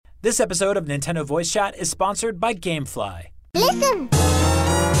This episode of Nintendo Voice Chat is sponsored by Gamefly. Listen!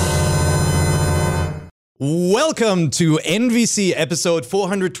 Welcome to NVC episode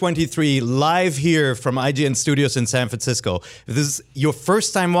 423, live here from IGN Studios in San Francisco. If this is your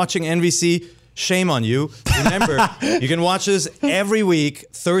first time watching NVC, shame on you. Remember, you can watch us every week,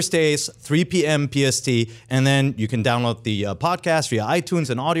 Thursdays, 3 p.m. PST, and then you can download the podcast via iTunes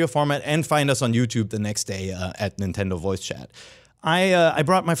in audio format and find us on YouTube the next day at Nintendo Voice Chat. I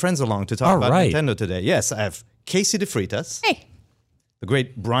brought my friends along to talk about Nintendo today. Yes, I have Casey DeFreitas. Hey. The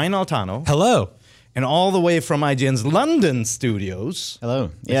great Brian Altano. Hello. And all the way from IGN's London studios.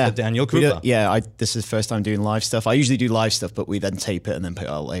 Hello. Mr. Daniel Cooper. This is the first time doing live stuff. I usually do live stuff, but we then tape it and then put it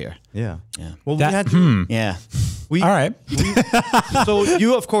out later. Yeah. Well, we had to. Yeah. All right. So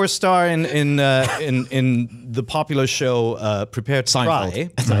you, of course, star in the popular show Prepare to Try.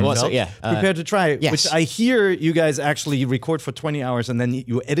 Prepare to Try, yes. which I hear you guys actually record for 20 hours and then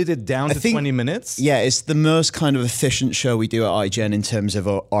you edit it down to 20 minutes. Yeah, it's the most kind of efficient show we do at IGN in terms of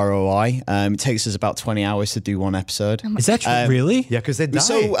ROI. It takes us about 20 hours to do one episode. Is that true? Really? Yeah, because they die.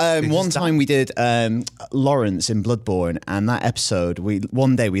 So one time we did Lawrence in Bloodborne, and that episode,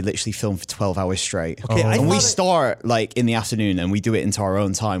 one day we literally filmed for 12 hours straight. Okay, and we start like in the afternoon and we do it into our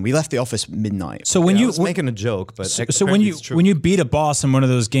own time. We left the office midnight. So when I you was making a joke, but so when you beat a boss in one of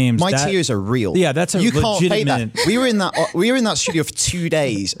those games, my tears are real. Yeah, that's a you legitimate. Can't fake that. We were in that studio for 2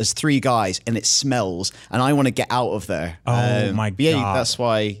 days as 3 guys, and it smells, and I want to get out of there. Oh my god! Yeah, that's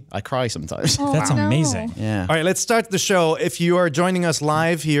why I cry sometimes. That's amazing. Yeah. All right, let's start the show. If you are joining us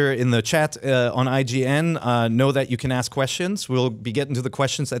live here in the chat on IGN, know that you can ask questions. We'll be getting to the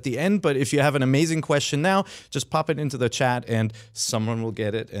questions at the end, but if you have an amazing question now, just pop it into the chat and someone will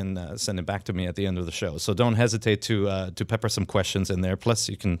get it and send it back to me at the end of the show. So don't hesitate to pepper some questions in there. Plus,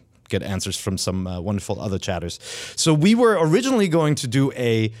 you can get answers from some wonderful other chatters. So we were originally going to do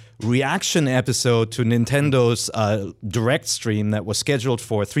a reaction episode to Nintendo's direct stream that was scheduled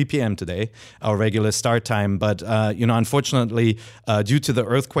for 3 p.m. today, our regular start time. But, unfortunately, due to the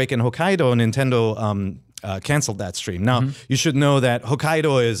earthquake in Hokkaido, Nintendo canceled that stream. Now, you should know that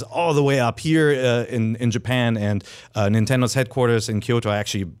Hokkaido is all the way up here in Japan, and Nintendo's headquarters in Kyoto are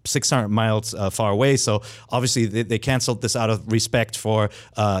actually 600 miles far away. So obviously they canceled this out of respect for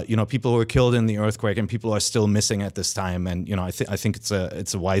people who were killed in the earthquake, and people are still missing at this time. And I think it's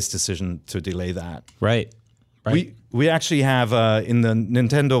a wise decision to delay that. Right. We actually have, in the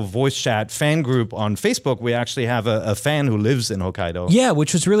Nintendo Voice Chat fan group on Facebook, we actually have a fan who lives in Hokkaido. Yeah,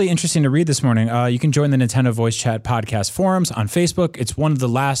 which was really interesting to read this morning. You can join the Nintendo Voice Chat podcast forums on Facebook. It's one of the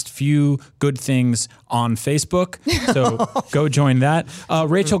last few good things on Facebook, so go join that.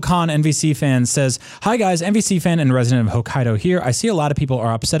 Rachel Kahn, NVC fan, says, "Hi guys, NVC fan and resident of Hokkaido here. I see a lot of people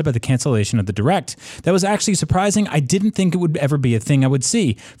are upset about the cancellation of the Direct. That was actually surprising. I didn't think it would ever be a thing I would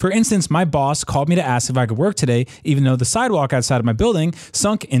see. For instance, my boss called me to ask if I could work today, even though the sidewalk outside of my building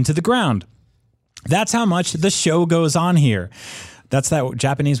sunk into the ground. That's how much the show goes on here." That's that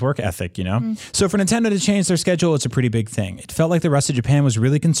Japanese work ethic, So for Nintendo to change their schedule, it's a pretty big thing. It felt like the rest of Japan was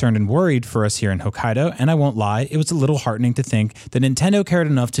really concerned and worried for us here in Hokkaido, and I won't lie, it was a little heartening to think that Nintendo cared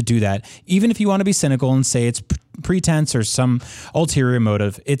enough to do that. Even if you want to be cynical and say it's pretense or some ulterior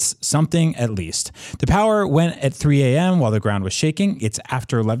motive, it's something at least. The power went at 3 a.m. while the ground was shaking. It's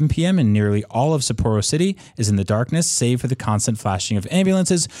after 11 p.m. and nearly all of Sapporo City is in the darkness, save for the constant flashing of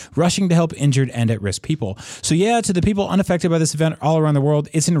ambulances rushing to help injured and at-risk people. So yeah, to the people unaffected by this event all around the world,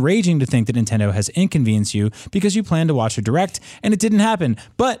 it's enraging to think that Nintendo has inconvenienced you because you planned to watch a Direct and it didn't happen.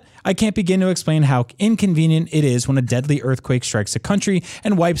 But I can't begin to explain how inconvenient it is when a deadly earthquake strikes a country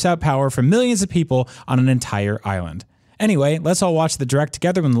and wipes out power for millions of people on an entire island. Anyway, let's all watch the Direct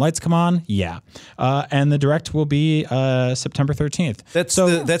together when the lights come on. Yeah. And the Direct will be September 13th. That's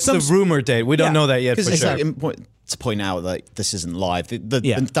the rumor date. We don't know that yet for sure. To point out that this isn't live. The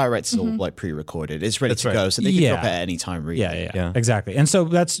Direct's all like pre-recorded. It's ready to go, so they can drop it at any time, really. Yeah, exactly. And so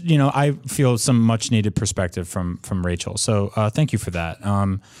that's, I feel some much needed perspective from Rachel. So thank you for that.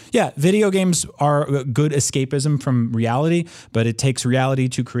 Video games are good escapism from reality, but it takes reality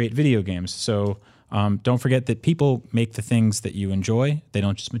to create video games. So don't forget that people make the things that you enjoy. They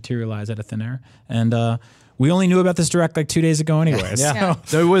don't just materialize out of thin air. And we only knew about this Direct like 2 days ago anyway. So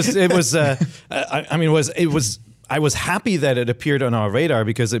it was I was happy that it appeared on our radar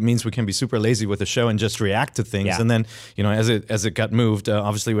because it means we can be super lazy with the show and just react to things. Yeah. And then, as it got moved,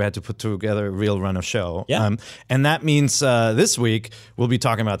 obviously we had to put together a real run of show. Yeah. And that means this week we'll be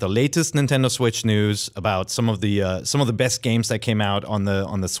talking about the latest Nintendo Switch news, about some of the best games that came out on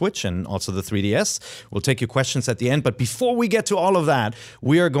the Switch and also the 3DS. We'll take your questions at the end. But before we get to all of that,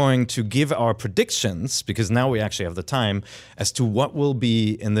 we are going to give our predictions, because now we actually have the time, as to what will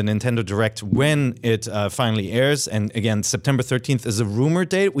be in the Nintendo Direct when it finally airs. And again, September 13th is a rumor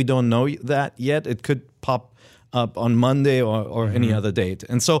date. We don't know that yet. It could pop up on Monday or any other date.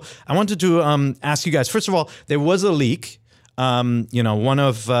 And so I wanted to ask you guys, first of all, there was a leak. One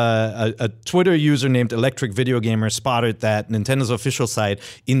of a Twitter user named Electric Video Gamer spotted that Nintendo's official site,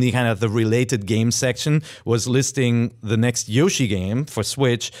 in the kind of the related game section, was listing the next Yoshi game for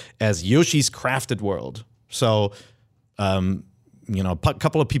Switch as Yoshi's Crafted World. So, a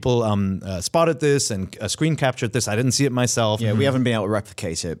couple of people spotted this and screen captured this. I didn't see it myself. Yeah, we haven't been able to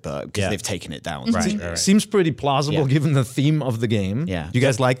replicate it, but because they've taken it down. Right. Seems pretty plausible given the theme of the game. Yeah. Do you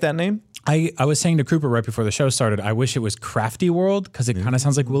guys like that name? I was saying to Krupa right before the show started, I wish it was Crafty World, because it kind of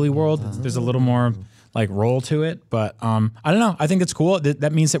sounds like Woolly World. There's a little more like roll to it, but I don't know. I think it's cool.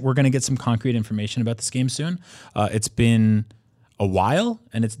 That means that we're going to get some concrete information about this game soon. It's been a while,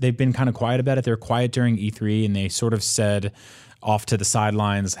 and they've been kind of quiet about it. They were quiet during E3, and they sort of said off to the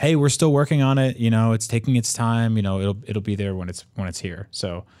sidelines, "Hey, we're still working on it. It's taking its time. It'll be there when it's here."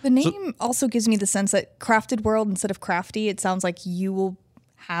 So the name also gives me the sense that Crafted World instead of Crafty, it sounds like you will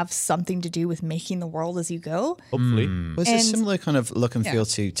have something to do with making the world as you go. Hopefully. Was it similar kind of look and feel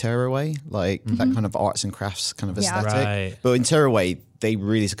to Tearaway? Like that kind of arts and crafts kind of aesthetic? Right. But in Tearaway, they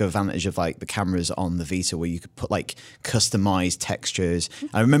really took advantage of like the cameras on the Vita, where you could put like customized textures.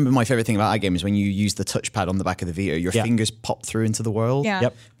 I remember my favorite thing about that game is when you use the touchpad on the back of the Vita, your fingers pop through into the world. Yeah.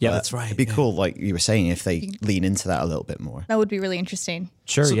 Yep. That's right. It'd be cool, like you were saying, if they lean into that a little bit more. That would be really interesting.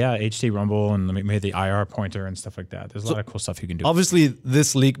 sure, HD Rumble and maybe the IR pointer and stuff like that. There's a lot of cool stuff you can do. Obviously,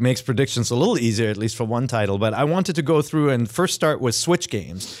 this leak makes predictions a little easier, at least for one title, but I wanted to go through and first start with Switch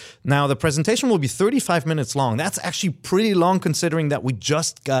games. Now, the presentation will be 35 minutes long. That's actually pretty long considering that we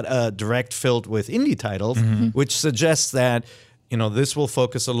just got a Direct filled with indie titles, which suggests that this will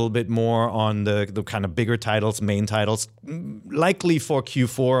focus a little bit more on the kind of bigger titles, main titles, likely for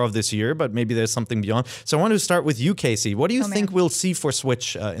Q4 of this year, but maybe there's something beyond. So I want to start with you, Casey. What do you think we'll see for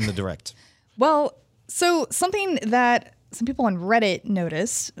Switch in the Direct? Well, so something that some people on Reddit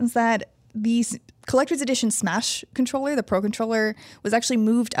noticed is that the Collector's Edition Smash controller, the Pro Controller, was actually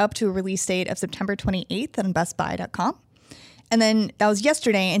moved up to a release date of September 28th on BestBuy.com. And then that was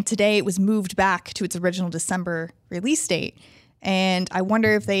yesterday, and today it was moved back to its original December release date. And I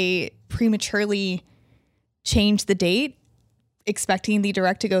wonder if they prematurely changed the date, expecting the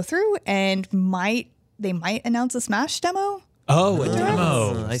Direct to go through, and they might announce a Smash demo. Oh, a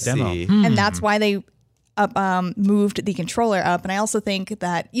demo. I see. And that's why they moved the controller up. And I also think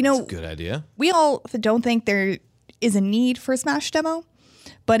that, Good idea. we all don't think there is a need for a Smash demo.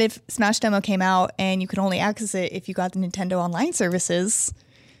 But if Smash Demo came out and you could only access it if you got the Nintendo Online services,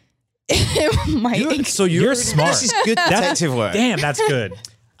 it might. You're smart. This is good detective work. Damn, that's good.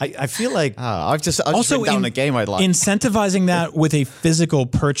 I feel like I've just Also, written down a game I'd like. incentivizing that with a physical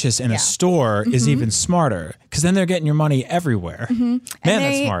purchase in a store is even smarter, because then they're getting your money everywhere. Man,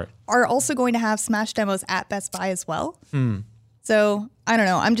 that's smart. Are also going to have Smash demos at Best Buy as well. So I don't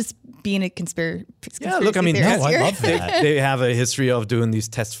know. I'm just being a conspiracy. Yeah, look, I mean, theorist here. I love that. they have a history of doing these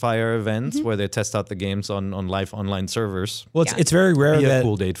test fire events where they test out the games on live online servers. Well, it's very rare Be a that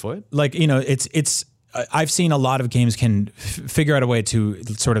cool date for it. like it's I've seen a lot of games can figure out a way to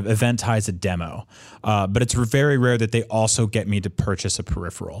sort of eventize a demo, but it's very rare that they also get me to purchase a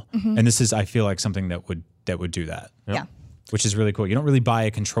peripheral. And this is, I feel like, something that would do that. Yeah. Which is really cool. You don't really buy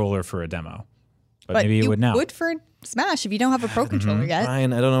a controller for a demo, but maybe you you would now. would for Smash if you don't have a Pro controller yet.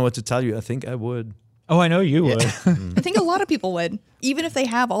 Ryan, I don't know what to tell you. I think I would. Oh, I know you would. I think a lot of people would, even if they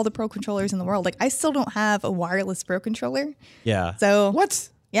have all the Pro controllers in the world. Like, I still don't have a wireless Pro controller. Yeah. So What?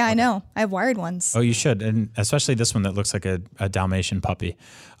 Yeah, I know. I have wired ones. Oh, you should, and especially this one that looks like a Dalmatian puppy.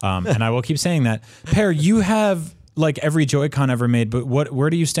 And I will keep saying that. Pear, you have like every Joy-Con ever made, but where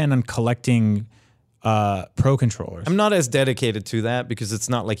do you stand on collecting Pro controllers? I'm not as dedicated to that because it's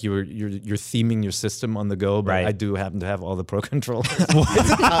not like you're theming your system on the go, but Right. I do happen to have all the Pro controllers.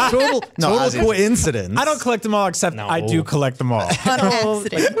 Total coincidence. I don't collect them all, except I do collect them all. On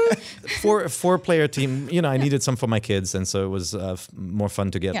accident. Four-player team. I needed some for my kids, and so it was more fun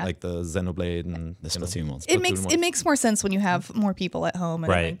to get like the Xenoblade and the Splatoon ones. It makes more sense when you have more people at home.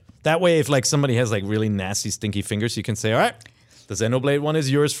 And Right. That way, if like somebody has like really nasty, stinky fingers, you can say, "All right, The Xenoblade one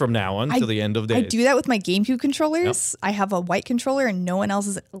is yours from now on to the end of days. I do that with my GameCube controllers. I have a white controller and no one else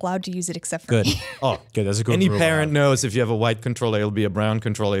is allowed to use it except for Good. me. Oh, good. That's a good Any rule. parent knows if you have a white controller, it'll be a brown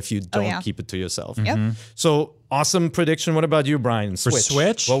controller if you don't keep it to yourself. Yep. So awesome prediction. What about you, Brian?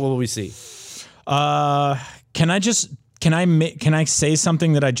 Switch? What will we see? Can I say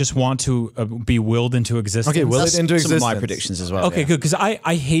something that I just want to be willed into existence? Okay, will That's it into some of existence? my predictions as well. Okay, yeah. good. Because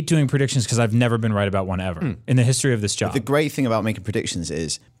I hate doing predictions because I've never been right about one ever in the history of this job. The great thing about making predictions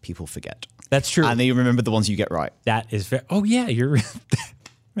is people forget. That's true. And they remember the ones you get right. That is very. Oh yeah, you're.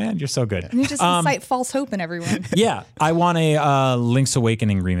 Man, you're so good. You just incite false hope in everyone. Yeah, I want a Link's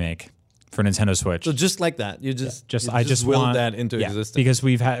Awakening remake for Nintendo Switch. So just like that, you just I just willed want that into existence. because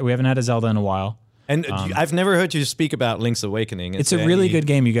we haven't had a Zelda in a while. And I've never heard you speak about Link's Awakening. It's a really good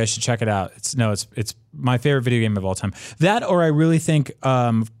game. You guys should check it out. It's my favorite video game of all time. That, or I really think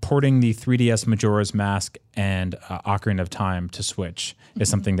porting the 3DS Majora's Mask and Ocarina of Time to Switch is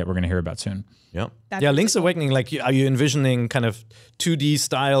something that we're going to hear about soon. Yeah, That'd yeah. be Link's really cool. Awakening. Like, are you envisioning kind of 2D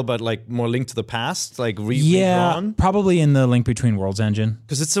style, but like more Link to the Past, like Yeah, redrawn? probably in the Link Between Worlds engine.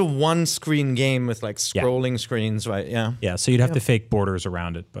 Because it's a one-screen game with like scrolling screens, right? Yeah. Yeah, so you'd have to fake borders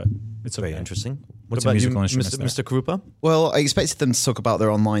around it, but it's okay. Very interesting. What's What a about musical you, instruments Mr. Krupa? Well, I expected them to talk about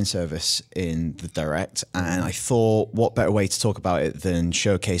their online service in the Direct, and I thought, what better way to talk about it than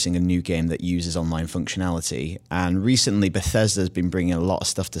showcasing a new game that uses online functionality? And recently, Bethesda's been bringing a lot of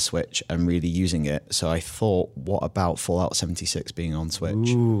stuff to Switch and really using it. So I thought, what about Fallout 76 being on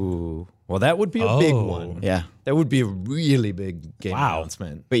Switch? Ooh. Well, that would be a big one. Yeah. That would be a really big game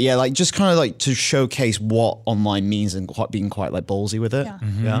announcement. But yeah, like just kind of like to showcase what online means and being quite like ballsy with it. Yeah.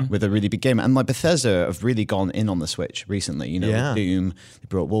 Yeah. With a really big game. And like Bethesda have really gone in on the Switch recently. You know, Yeah. with Doom, they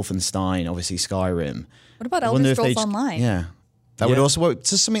brought Wolfenstein, obviously Skyrim. What about I wonder Elder if Scrolls Online? Yeah. That would also work.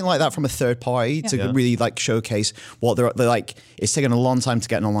 Just something like that from a third party to really like showcase what they're like. It's taken a long time to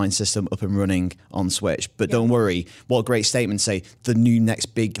get an online system up and running on Switch, but don't worry. What a great statement! Say the new next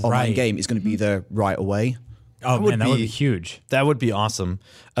big online game is going to be there right away. Oh man, that would be huge. That would be awesome.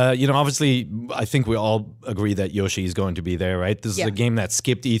 Obviously, I think we all agree that Yoshi is going to be there, right? This is a game that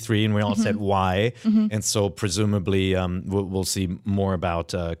skipped E3, and we all said why. And so presumably, we'll see more about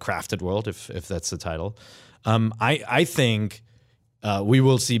Crafted World if that's the title. I think we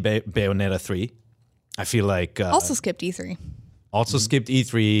will see Bayonetta 3. I feel like Also skipped E3. also skipped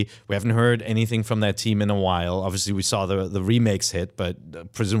E3. We haven't heard anything from that team in a while. Obviously, we saw the remakes hit, but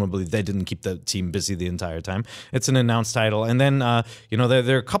presumably they didn't keep the team busy the entire time. It's an announced title. And then,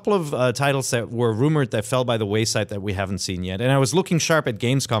 there are a couple of titles that were rumored that fell by the wayside that we haven't seen yet. And I was looking sharp at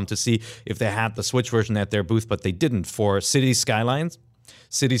Gamescom to see if they had the Switch version at their booth, but they didn't. For City Skylines.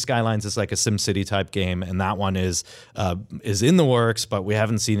 City Skylines is like a SimCity type game, and that one is in the works, but we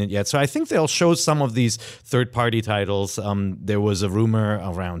haven't seen it yet. So I think they'll show some of these third-party titles. There was a rumor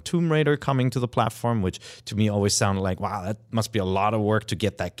around Tomb Raider coming to the platform, which to me always sounded like, wow, that must be a lot of work to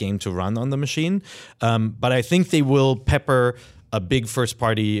get that game to run on the machine. But I think they will pepper a big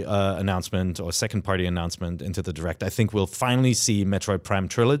first-party announcement or second-party announcement into the Direct. I think we'll finally see Metroid Prime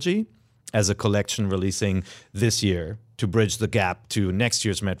Trilogy as a collection releasing this year to bridge the gap to next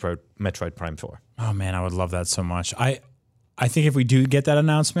year's Metroid Prime 4. Oh man, I would love that so much. I think if we do get that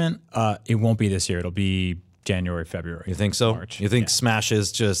announcement, it won't be this year. It'll be January, February. You think so? March. You think Smash and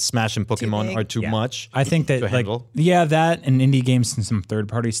Pokemon big. are too much? I think that to handle? that and indie games and some third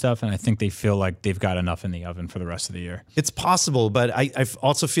party stuff, and I think they feel like they've got enough in the oven for the rest of the year. It's possible, but I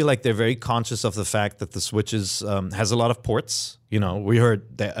also feel like they're very conscious of the fact that the Switch has a lot of ports. You know, we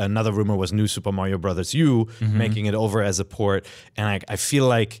heard that another rumor was New Super Mario Brothers U making it over as a port, and I feel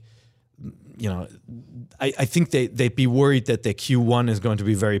like, I think they'd be worried that their Q1 is going to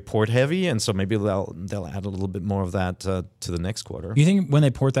be very port heavy, and so maybe they'll add a little bit more of that to the next quarter. You think when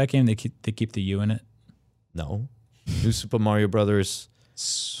they port that game, they keep the U in it? No, New Super Mario Brothers.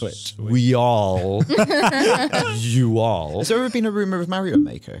 We all, you all. Has there ever been a rumor of Mario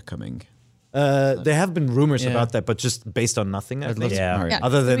Maker coming? There have been rumors about that, but just based on nothing. I think. Yeah. Yeah,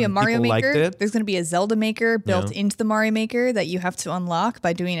 Other there's than gonna be a Mario people liked Maker. it. There's going to be a Zelda Maker built into the Mario Maker that you have to unlock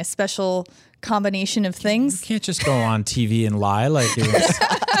by doing a special combination of You things. can't just go on TV and lie like it was.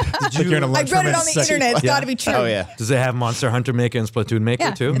 like you're in a I read it on the internet. It's got to be true. Oh yeah. Does it have Monster Hunter Maker and Splatoon Maker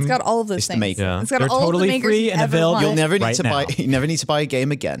Yeah, too? it's got all of those It's the things. maker. Yeah. It's got They're all totally of the makers free you and ever available. want. You'll never need Right to now. buy. You never need to buy a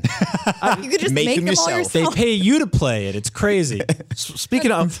game again. You could just Make make them them all yourself. They yourself. pay you to play it. It's crazy.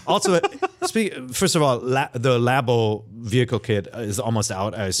 Speaking of, also, first of all, the Labo vehicle kit is almost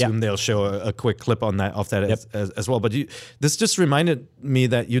out. I assume they'll show a quick clip of that as well. But this just reminded me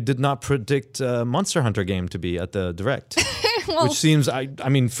that you did not predict Monster Hunter game to be at the Direct. Which seems, I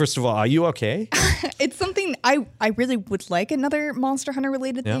mean, first of all, are you okay? It's something I really would like another Monster Hunter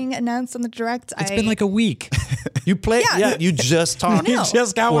related thing announced on the Direct. It's been like a week. You played, you just talked. I know. You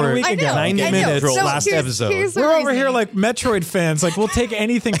just got 1 week ago. 90 minutes So last episode. here's the We're over reasoning. here like Metroid fans. Like, we'll take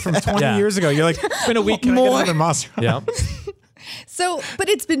anything from 20 years ago. You're like, it's been a week. Can I get another Monster Hunter? Yeah. So, but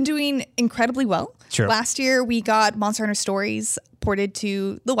it's been doing incredibly well. Sure. Last year, we got Monster Hunter Stories ported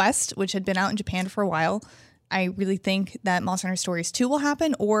to the West, which had been out in Japan for a while. I really think that Monster Hunter Stories 2 will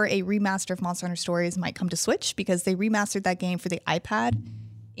happen, or a remaster of Monster Hunter Stories might come to Switch, because they remastered that game for the iPad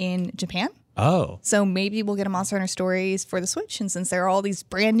in Japan. Oh. So maybe we'll get a Monster Hunter Stories for the Switch. And since there are all these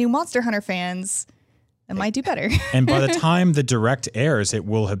brand new Monster Hunter fans, it might do better. And by the time the Direct airs, it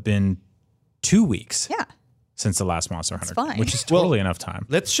will have been 2 weeks. Yeah. Since the last Monster Hunter, fine. which is totally enough time.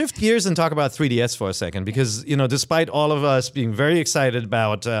 Let's shift gears and talk about 3DS for a second, because, despite all of us being very excited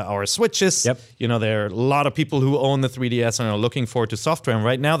about our Switches, there are a lot of people who own the 3DS and are looking forward to software. And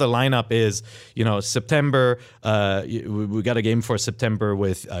right now the lineup is, September, we got a game for September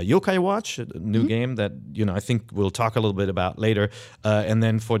with Yokai Watch, a new game that, I think we'll talk a little bit about later. And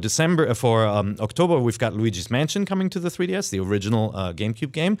then for October, we've got Luigi's Mansion coming to the 3DS, the original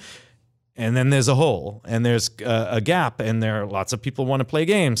GameCube game. And then there's a hole, and there's a gap, and there are lots of people want to play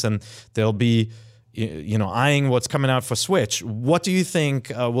games, and they'll be, eyeing what's coming out for Switch. What do you think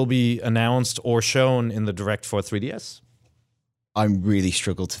will be announced or shown in the Direct for 3DS? I really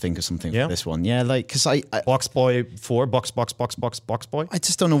struggled to think of something for this one. Yeah, because I Box Boy 4, Box Boy. I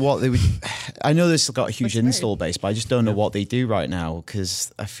just don't know what they would. I know this has got a huge install base, but I just don't know what they do right now,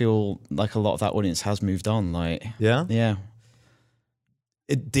 because I feel like a lot of that audience has moved on. Yeah.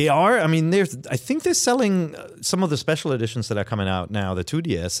 They are. I mean, I think they're selling some of the special editions that are coming out now. The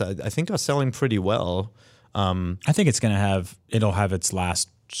 2DS, I think, are selling pretty well. I think it'll have its last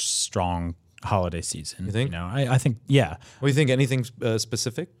strong holiday season. You think? I think, yeah. What do you think? Anything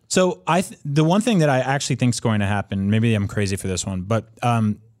specific? So the one thing that I actually think is going to happen, maybe I'm crazy for this one, but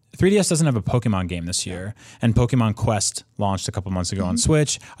 3DS doesn't have a Pokemon game this year, and Pokemon Quest launched a couple months ago on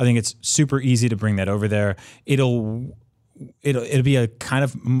Switch. I think it's super easy to bring that over there. It'll be a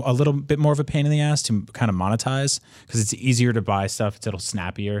little bit more of a pain in the ass to kind of monetize, because it's easier to buy stuff. It's a little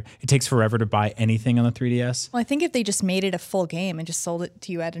snappier. It takes forever to buy anything on the 3DS. Well, I think if they just made it a full game and just sold it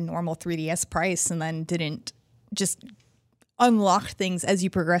to you at a normal 3DS price, and then didn't just unlock things as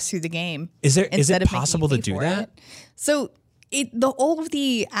you progress through the game. Is it possible to do that? So all of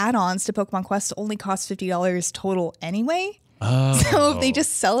the add-ons to Pokemon Quest only cost $50 total anyway. Oh. So if they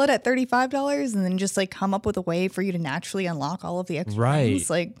just sell it at $35 and then just come up with a way for you to naturally unlock all of the extra things,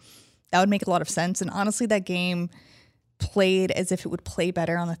 that would make a lot of sense. And honestly, that game played as if it would play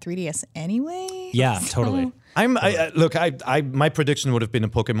better on the 3DS anyway. Yeah, totally. My prediction would have been a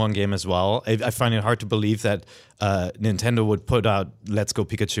Pokemon game as well. I find it hard to believe that Nintendo would put out Let's Go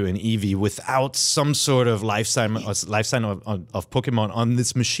Pikachu and Eevee without some sort of lifetime of Pokemon on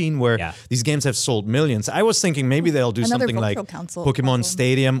this machine where these games have sold millions. I was thinking maybe they'll do something like Pokemon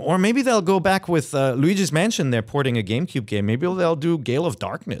Stadium, or maybe they'll go back with Luigi's Mansion. They're porting a GameCube game. Maybe they'll do Gale of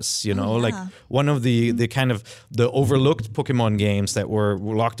Darkness, like one of the kind of the overlooked Pokemon games that were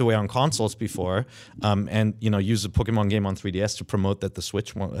locked away on consoles before, and use a Pokemon game on 3DS to promote that the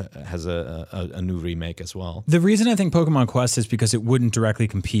Switch has a new remake as well. The reason I think Pokemon Quest is because it wouldn't directly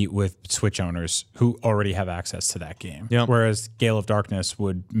compete with Switch owners who already have access to that game. Yep. Whereas Gale of Darkness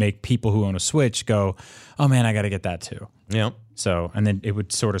would make people who own a Switch go, oh man, I got to get that too. Yeah. So, and then it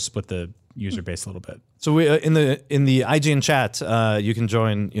would sort of split the user base a little bit. So we in the IGN chat, you can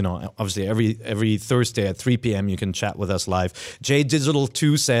join. Obviously every Thursday at 3 p.m. you can chat with us live. J Digital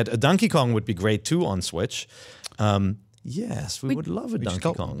 2 said a Donkey Kong would be great too on Switch. Yes, we would love a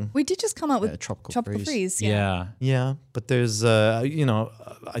Donkey Kong. We did just come out with Tropical Freeze. Yeah, but there's I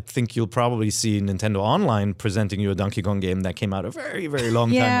think you'll probably see Nintendo Online presenting you a Donkey Kong game that came out a very, very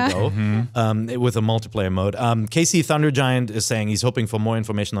long time ago with a multiplayer mode. Casey Thundergiant is saying he's hoping for more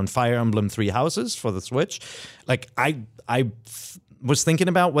information on Fire Emblem Three Houses for the Switch. I was thinking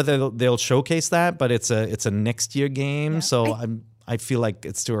about whether they'll showcase that, but it's a next year game, so I feel like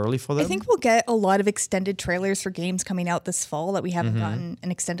it's too early for them. I think we'll get a lot of extended trailers for games coming out this fall that we haven't gotten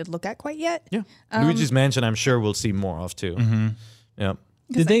an extended look at quite yet. Yeah, Luigi's Mansion, I'm sure we'll see more of too. Yeah.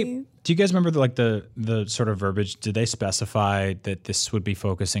 Do you guys remember the sort of verbiage? Did they specify that this would be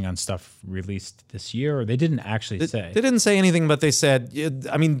focusing on stuff released this year, or they didn't actually say? They didn't say anything, but they said.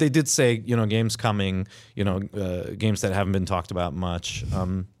 I mean, they did say games coming. Games that haven't been talked about much.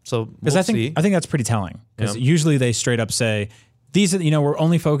 So because I think that's pretty telling. Because usually they straight up say, these are, we're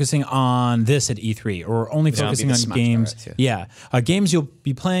only focusing on this at E3, or we're only focusing on games. Games you'll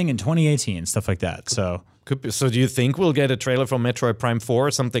be playing in 2018, stuff like that. So Could be. So do you think we'll get a trailer for Metroid Prime 4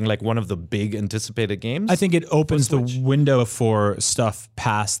 or something like one of the big anticipated games? I think it opens the window for stuff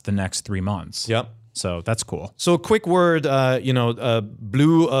past the next 3 months. Yep. So that's cool. So a quick word,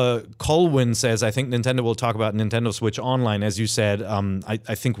 Blue Colwyn says, I think Nintendo will talk about Nintendo Switch Online. As you said, I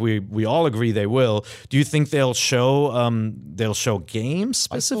think we all agree they will. Do you think they'll show games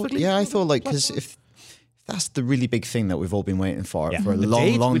specifically? I thought like, because if that's the really big thing that we've all been waiting for for a The long,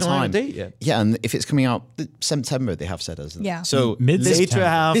 date? long We don't time. have a date yet. Yeah, and if it's coming out September, they have said, isn't it? Yeah. So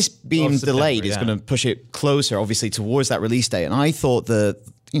Mid-September. this being of September, delayed is yeah. going to push it closer, obviously, towards that release date. And I thought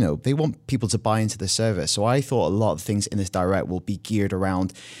they want people to buy into the service. So I thought a lot of things in this direct will be geared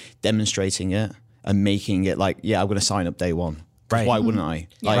around demonstrating it and making it like, I'm going to sign up day one. 'Cause Right. why wouldn't I?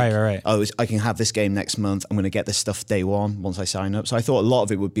 Like, Right. I can have this game next month. I'm going to get this stuff day one once I sign up. So I thought a lot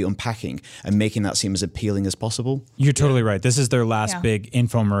of it would be unpacking and making that seem as appealing as possible. You're totally right. This is their last Yeah. big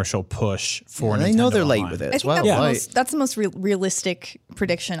infomercial push for Nintendo They know they're late Online. with it I as think well. that's the most realistic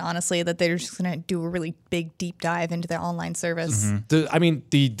prediction, honestly, that they're just going to do a really big deep dive into their online service.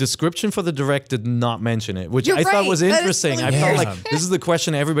 The description for the Direct did not mention it, which You're I thought right. was That is interesting. really I felt weird. like this is the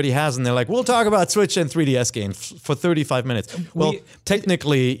question everybody has, and they're like, "We'll talk about Switch and 3DS games for 35 minutes." Well,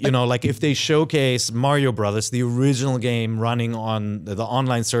 technically, like if they showcase Mario Brothers, the original game running on the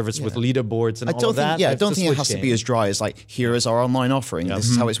online service with leaderboards and I all don't of that. think. I that's don't the think it Switch has to game. be as dry as like, here is our online offering. This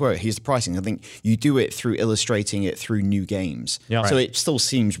is how it's worked. Here's the pricing. I think you do it through illustrating it through new games. Yeah. So Right. it still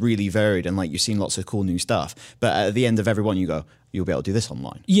seems really varied and like you've seen lots of cool new stuff. But at the end of every one, you go, you'll be able to do this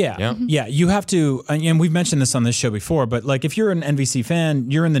online. Yeah. You have to, and we've mentioned this on this show before, but like if you're an NVC fan,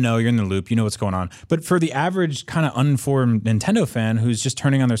 you're in the know, you're in the loop, you know what's going on. But for the average kind of uninformed Nintendo fan who's just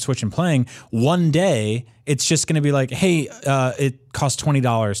turning on their Switch and playing, one day it's just going to be like, hey, it costs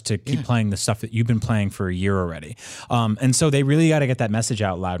 $20 to keep playing the stuff that you've been playing for a year already. And so they really got to get that message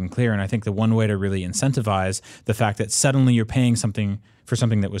out loud and clear. And I think the one way to really incentivize the fact that suddenly you're paying something for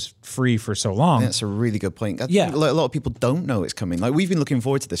something that was free for so long. That's a really good point. I Yeah. think a lot of people don't know it's coming. Like we've been looking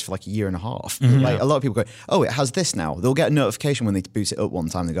forward to this for like a year and a half. Like a lot of people go, oh, it has this now. They'll get a notification when they boot it up one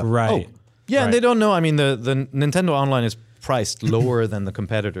time. They go, Right. oh, Yeah, and Right. they don't know. I mean, the Nintendo Online is priced lower than the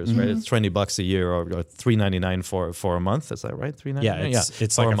competitors, right? It's $20 a year or $3.99 for a month. Is that right? $3.99. Yeah,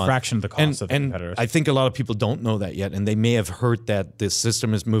 it's for like a month. fraction of the cost of the competitors. I think a lot of people don't know that yet, and they may have heard that this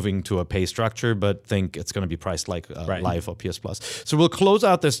system is moving to a pay structure, but think it's going to be priced like Live or PS Plus. So we'll close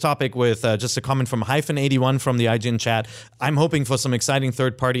out this topic with just a comment from -81 from the IGN chat. I'm hoping for some exciting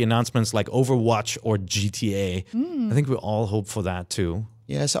third-party announcements like Overwatch or GTA. I think we all hope for that too.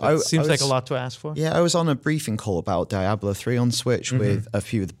 yeah. So It seems like a lot to ask for. Yeah, I was on a briefing call about Diablo 3 on Switch with a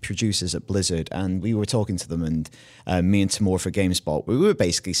few of the producers at Blizzard, and we were talking to them, and me and Timur for GameSpot, we were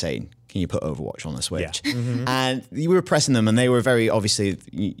basically saying, can you put Overwatch on the Switch? And we were pressing them, and they were very, obviously,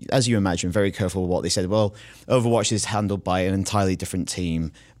 as you imagine, very careful with what they said. Well, Overwatch is handled by an entirely different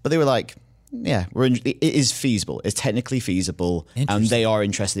team, but they were like, yeah, it is feasible. It's technically feasible, and they are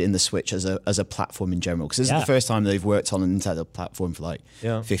interested in the Switch as a platform in general. Because this is the first time they've worked on a Nintendo platform for like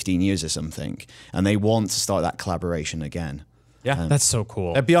 15 years or something, and they want to start that collaboration again. Yeah, That's so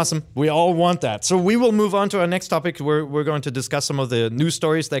cool. that'd be awesome. We all want that. So we will move on to our next topic. We're going to discuss some of the news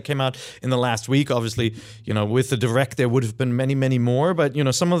stories that came out in the last week. Obviously, with the Direct, there would have been many, many more. But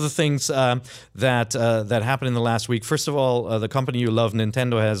some of the things that happened in the last week. First of all, the company you love,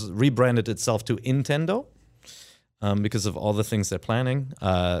 Nintendo, has rebranded itself to Intendo. Because of all the things they're planning.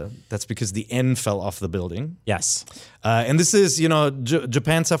 That's because the N fell off the building. Yes. And this is,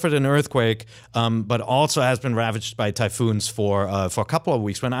 Japan suffered an earthquake, but also has been ravaged by typhoons for a couple of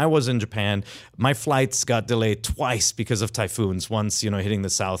weeks. When I was in Japan, my flights got delayed twice because of typhoons. Once, hitting the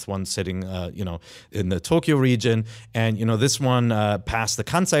south, once hitting, in the Tokyo region. And, this one passed the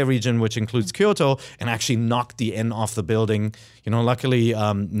Kansai region, which includes Kyoto, and actually knocked the N off the building. Luckily,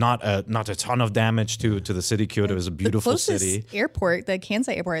 not a ton of damage to the city. Kyoto is a beautiful the closest city. airport, the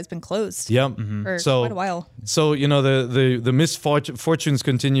Kansai airport, has been closed Yep. for So- quite a while. So the misfortunes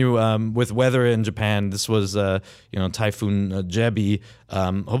continue with weather in Japan. This was Typhoon Jebi.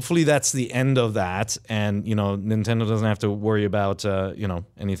 Hopefully that's the end of that, and Nintendo doesn't have to worry about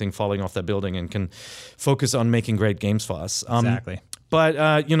anything falling off that building and can focus on making great games for us. Exactly. But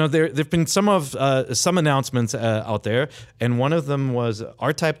there've been some announcements out there, and one of them was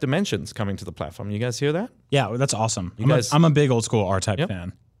R-Type Dimensions coming to the platform. You guys hear that? Yeah, that's awesome. guys- I'm a big old school R-Type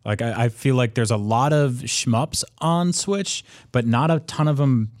fan. Like I feel like there's a lot of shmups on Switch, but not a ton of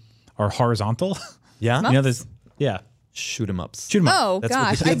them are horizontal. Yeah. There's Shoot 'em ups. Shoot 'em up. Oh That's what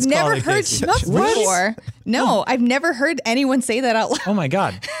gosh, the kids I've never call it, heard Casey. shmups before. No, I've never heard anyone say that out loud. Oh my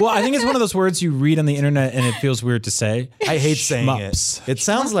God. Well, I think it's one of those words you read on the internet and it feels weird to say. I hate saying Shmups. it. It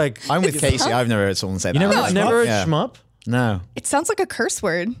sounds like I'm with Casey. I've never heard someone say that. never heard never heard Yeah. shmup. No. It sounds like a curse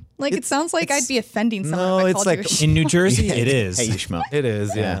word. Like it sounds like I'd be offending someone No, if I it's called like- you a sh- In New Jersey, it is. Hey, you schmuck. It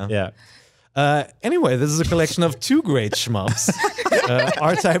is, yeah. Yeah. Anyway, this is a collection of 2 great shmups,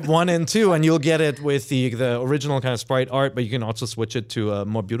 R-Type 1 and 2, and you'll get it with the original kind of sprite art, but you can also switch it to a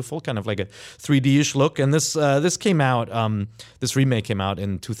more beautiful, kind of like a 3D-ish look. And this came out, this remake came out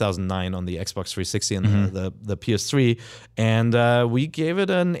in 2009 on the Xbox 360 and the PS3, and we gave it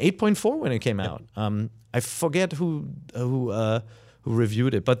an 8.4 when it came out. I forget who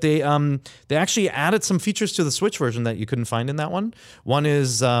reviewed it, but they actually added some features to the Switch version that you couldn't find in that one. One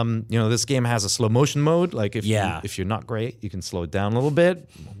is this game has a slow motion mode. Like if you're not great, you can slow it down a little bit.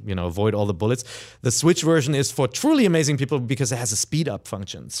 Avoid all the bullets. The Switch version is for truly amazing people because it has a speed up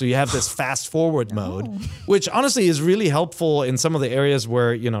function. So you have this fast forward mode, which honestly is really helpful in some of the areas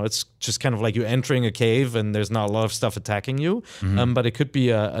where it's just kind of like you're entering a cave and there's not a lot of stuff attacking you. But it could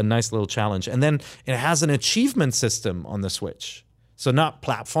be a nice little challenge. And then it has an achievement system on the Switch. So not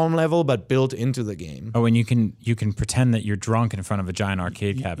platform level, but built into the game. Oh, and you can pretend that you're drunk in front of a giant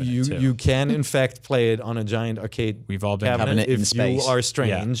arcade cabinet too. You can in fact play it on a giant arcade. We've all been cabinet in if space. you are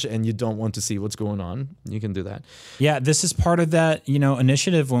strange and you don't want to see what's going on. You can do that. Yeah, this is part of that,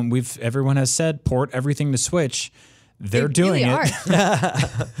 initiative when everyone has said port everything to Switch. They're doing really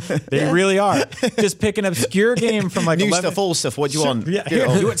it. They really are. Just pick an obscure game from like New 11 stuff, old stuff. What do you want? Yeah, Get it here,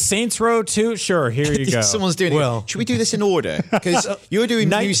 all. you want Saints Row 2? Sure, here you go. Someone's doing it. Should we do this in order? Because you're doing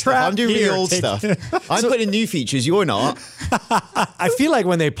Night new stuff. Trap I'm doing really here, old take- stuff. I'm putting in new features. You're not. I feel like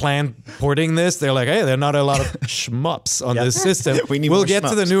when they plan porting this, they're like, hey, there are not a lot of shmups on this system. We need we'll more get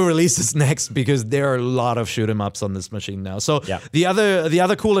to the shmups. new releases next because there are a lot of shoot 'em ups on this machine now. So the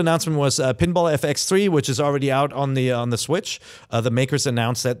other cool announcement was Pinball FX3, which is already out on the Switch. The makers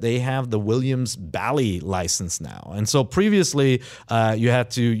announced that they have the Williams Bally license now, and so previously you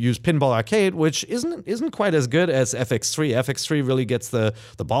had to use Pinball Arcade, which isn't quite as good as FX3. FX3 really gets the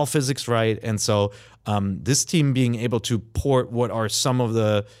ball physics right, and so this team being able to port what are some of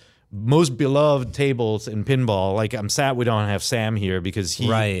the most beloved tables in pinball. Like, I'm sad we don't have Sam here because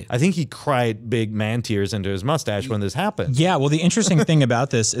I think he cried big man tears into his mustache when this happened. Yeah, well, the interesting thing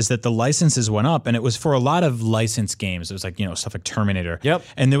about this is that the licenses went up, and it was for a lot of licensed games. It was like, stuff like Terminator. Yep.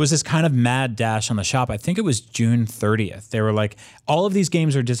 And there was this kind of mad dash on the shop. I think it was June 30th. They were like, all of these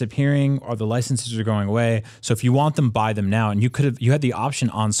games are disappearing or the licenses are going away. So if you want them, buy them now. And you had the option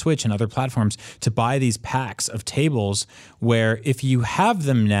on Switch and other platforms to buy these packs of tables where if you have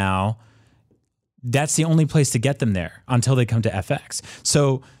them now, that's the only place to get them there until they come to FX.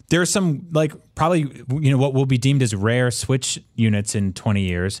 So there's some probably what will be deemed as rare Switch units in 20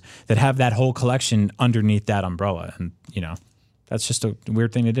 years that have that whole collection underneath that umbrella, and that's just a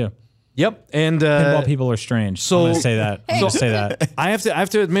weird thing to do. Yep, and Pinball people are strange. So I'm gonna say that. I'm gonna say that. I have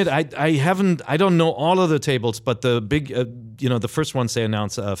to admit, I don't know all of the tables, but the big, the first ones they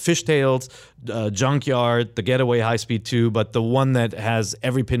announced, Fishtails, Junkyard, the Getaway High Speed 2, but the one that has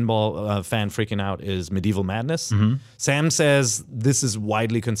every pinball fan freaking out is Medieval Madness. Sam says this is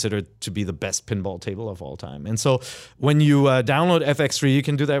widely considered to be the best pinball table of all time, and so when you download FX3, you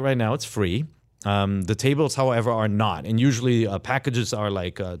can do that right now. It's free. The tables, however, are not, and usually packages are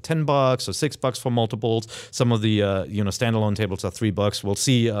like $10 or $6 for multiples. Some of the standalone tables are $3. We'll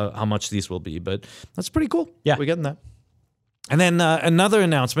see how much these will be, but that's pretty cool. Yeah, we're getting that. And then another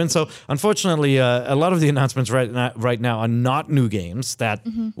announcement. So unfortunately, a lot of the announcements right now are not new games that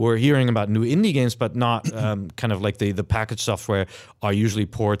we're hearing about, new indie games, but not kind of like the package software are usually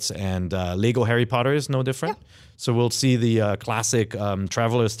ports, and Lego Harry Potter is no different. Yeah. So we'll see the classic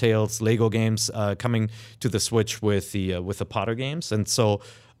Traveler's Tales Lego games coming to the Switch with the Potter games. And so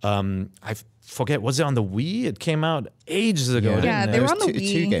I forget, was it on the Wii? It came out ages ago. Yeah, they were on the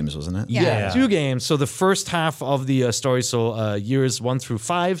Wii. 2 games, wasn't it? Yeah, 2 games. So the first half of the story, so years 1 through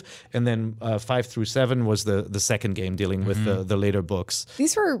 5, and then 5 through 7 was the second game dealing with the later books.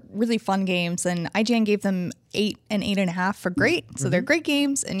 These were really fun games, and IGN gave them 8 and 8.5 for great. So they're great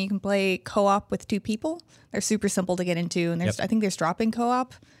games, and you can play co-op with 2 people. They're super simple to get into, and I think there's drop-in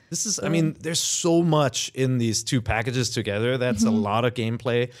co-op. This is, there's so much in these 2 packages together. That's a lot of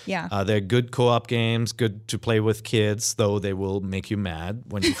gameplay. Yeah. They're good co-op games, good to play with kids, though they will make you mad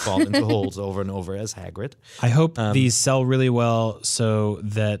when you fall into holes over and over as Hagrid. I hope these sell really well so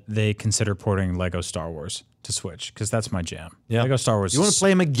that they consider porting Lego Star Wars. to Switch because that's my jam. Yeah. Lego Star Wars. You want to play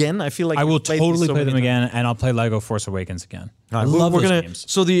them again? I feel like I will you've played these totally so play them many again, and I'll play Lego Force Awakens again. I times. love We're those gonna, games.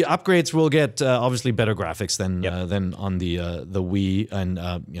 So the upgrades will get obviously better graphics than Yep. than on the Wii,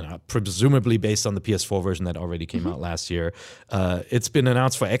 and presumably based on the PS4 version that already came out last year. It's been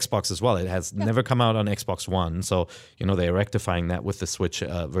announced for Xbox as well. It has never come out on Xbox One, so they're rectifying that with the Switch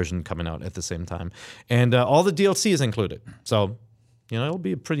version coming out at the same time, and all the DLC is included. So. It'll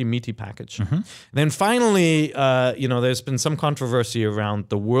be a pretty meaty package. Then finally, there's been some controversy around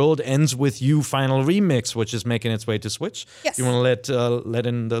The World Ends With You Final Remix, which is making its way to Switch. Yes. You want to let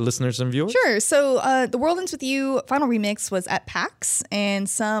in the listeners and viewers? Sure. So The World Ends With You Final Remix was at PAX, and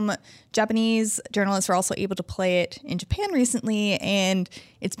some Japanese journalists were also able to play it in Japan recently, and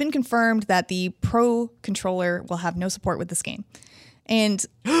it's been confirmed that the Pro controller will have no support with this game. And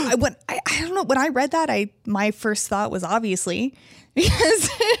I don't know, when I read that, my first thought was obviously because,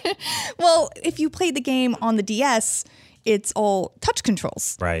 well, if you played the game on the DS, it's all touch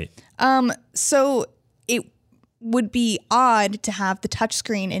controls. Right. So it would be odd to have the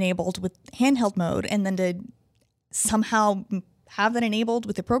touchscreen enabled with handheld mode and then to somehow have that enabled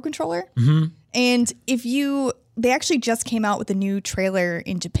with the Pro controller. And they actually just came out with a new trailer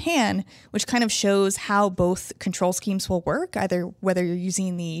in Japan, which kind of shows how both control schemes will work, either whether you're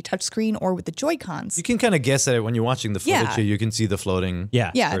using the touchscreen or with the Joy-Cons. You can kind of guess at it when you're watching the footage. Yeah. Here, you can see the floating.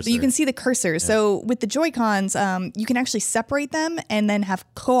 Yeah, cursor. you can see the cursor. So with the Joy-Cons, you can actually separate them and then have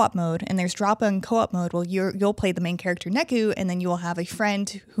co-op mode. And there's drop-in co-op mode. Well, you'll play the main character Neku, and then you will have a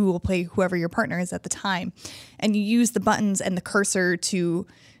friend who will play whoever your partner is at the time. And you use the buttons and the cursor to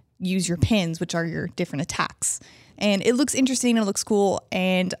use your pins, which are your different attacks. And it looks interesting and it looks cool.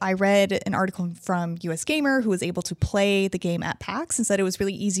 And I read an article from US Gamer who was able to play the game at PAX and said it was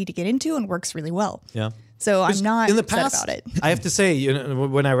really easy to get into and works really well. Yeah. So I'm not in the upset past, about it. I have to say,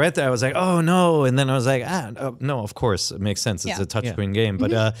 when I read that, I was like, oh no. And then I was like, no, of course. It makes sense. It's Yeah. a touchscreen game.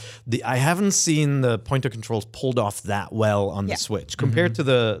 But I haven't seen the pointer controls pulled off that well on the Switch compared to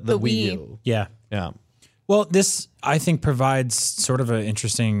the Wii U. Yeah. Yeah. Well, this, I think, provides sort of an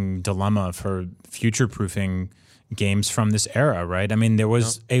interesting dilemma for future-proofing games from this era, right? I mean, there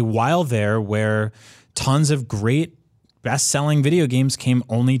was a while there where tons of great best-selling video games came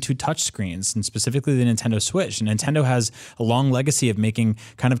only to touchscreens, and specifically the Nintendo Switch. And Nintendo has a long legacy of making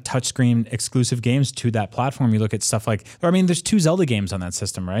kind of touchscreen exclusive games to that platform. You look at stuff like, there's 2 Zelda games on that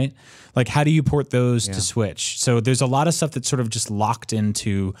system, right? Like, how do you port those to Switch? So there's a lot of stuff that's sort of just locked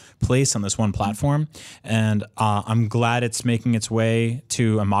into place on this one platform. And I'm glad it's making its way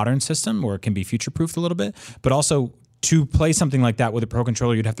to a modern system where it can be future-proofed a little bit, but also to play something like that with a Pro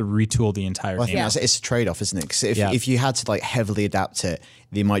controller, you'd have to retool the entire Well, I game. think it's a trade-off, isn't it? Because if you had to heavily adapt it,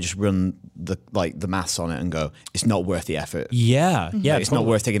 they might just run the maths on it and go, it's not worth the effort. Yeah, yeah, It's not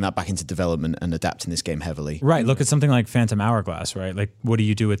worth taking that back into development and adapting this game heavily. Right. Look at something like Phantom Hourglass, right? Like, what do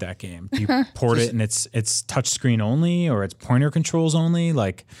you do with that game? Do you port it and it's touchscreen only, or it's pointer controls only?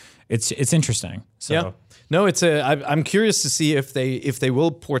 Like, it's interesting. So. Yeah. No, I'm curious to see if they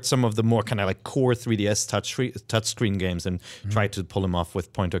will port some of the more kind of like core 3DS touchscreen games and try to pull them off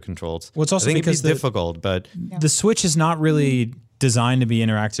with pointer controls. Well, it's also I think because it'd be difficult, but the Switch is not really designed to be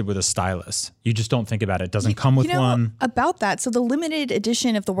interactive with a stylus. You just don't think about it. It doesn't come with one. About that, so the limited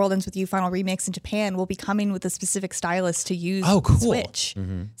edition of The World Ends With You Final Remix in Japan will be coming with a specific stylus to use Oh, cool. the Switch.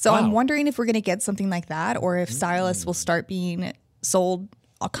 So Wow. I'm wondering if we're going to get something like that, or if stylus will start being sold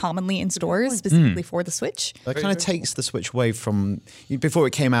commonly in stores specifically for the Switch. That kind of takes the Switch away from before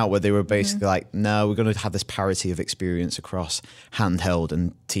it came out, where they were basically like, no, we're going to have this parity of experience across handheld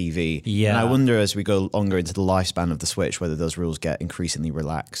and TV. Yeah. And I wonder as we go longer into the lifespan of the Switch, whether those rules get increasingly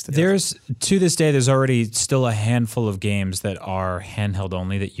relaxed. To this day, there's already still a handful of games that are handheld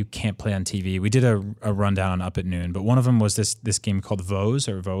only that you can't play on TV. We did a rundown up at noon, but one of them was this game called Voz,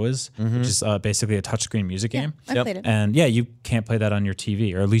 which is basically a touchscreen music game. I played it. And yeah, you can't play that on your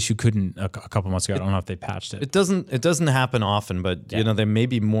TV, or at least you couldn't a couple months ago. I don't know if they patched it. it doesn't happen often. But there may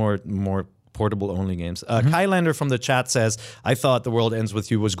be more portable only games. Kylander from the chat says, I thought The World Ends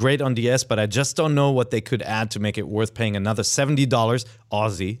With You was great on DS, but I just don't know what they could add to make it worth paying another $70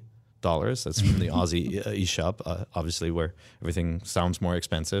 Aussie dollars. That's from the Aussie eShop, obviously, where everything sounds more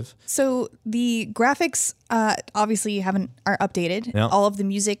expensive. So the graphics obviously are updated. Yeah. All of the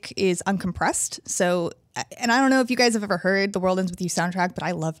music is uncompressed. So, and I don't know if you guys have ever heard the World Ends With You soundtrack, but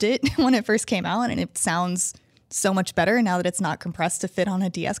I loved it when it first came out, and it sounds so much better now that it's not compressed to fit on a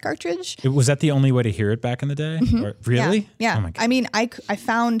DS cartridge. Was that the only way to hear it back in the day? Or, really? Yeah. Oh my God. I mean, I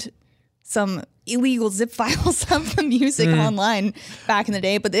found some illegal zip files of the music online back in the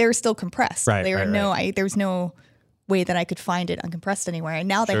day, but they were still compressed. Right, There was no way that I could find it uncompressed anywhere. And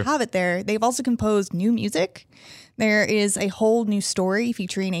now they have it there. They've also composed new music. There is a whole new story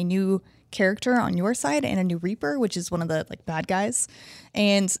featuring a new character on your side and a new Reaper, which is one of the like bad guys.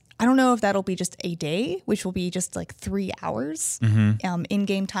 And I don't know if that'll be just a day, which will be just like 3 hours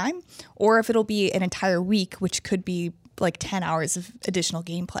in-game time, or if it'll be an entire week, which could be like 10 hours of additional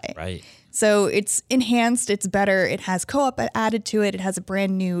gameplay. Right. So it's enhanced, it's better, it has co-op added to it, it has a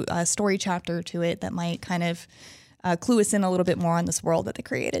brand new story chapter to it that might kind of clue us in a little bit more on this world that they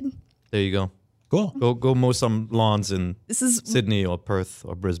created. There you go. Cool. Go mow some lawns in Sydney or Perth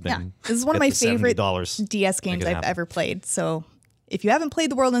or Brisbane. Yeah, this is one of my favorite DS games I've ever played. So if you haven't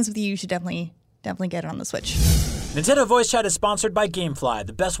played The World Ends With You, you should definitely get it on the Switch. Nintendo Voice Chat is sponsored by GameFly,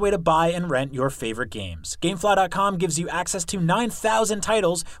 the best way to buy and rent your favorite games. GameFly.com gives you access to 9,000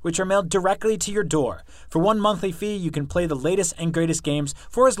 titles, which are mailed directly to your door. For one monthly fee, you can play the latest and greatest games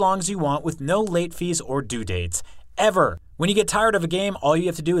for as long as you want with no late fees or due dates. Ever. When you get tired of a game, all you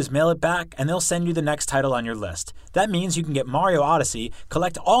have to do is mail it back, and they'll send you the next title on your list. That means you can get Mario Odyssey,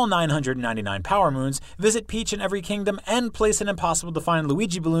 collect all 999 Power Moons, visit Peach in every kingdom, and place an impossible-to-find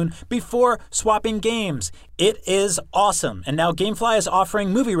Luigi balloon before swapping games. It is awesome, and now GameFly is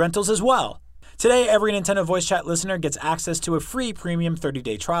offering movie rentals as well. Today, every Nintendo Voice Chat listener gets access to a free premium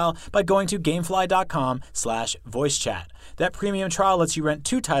 30-day trial by going to gamefly.com/voicechat. That premium trial lets you rent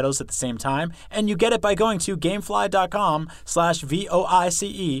 2 titles at the same time, and you get it by going to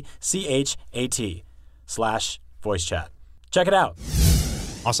gamefly.com/voicechat/voicechat. Check it out.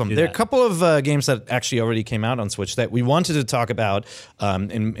 Awesome. There are a couple of games that actually already came out on Switch that we wanted to talk about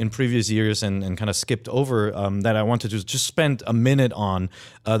in previous years and kind of skipped over that I wanted to just spend a minute on.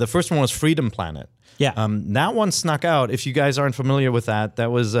 The first one was Freedom Planet. Yeah. That one snuck out. If you guys aren't familiar with that,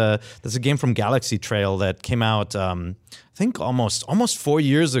 that's a game from Galaxy Trail that came out, I think almost 4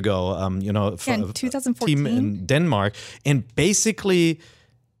 years ago. In 2014. Team in Denmark, and basically,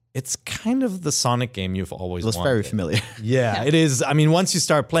 it's kind of the Sonic game you've always wanted. It looks very familiar. Yeah, it is. I mean, once you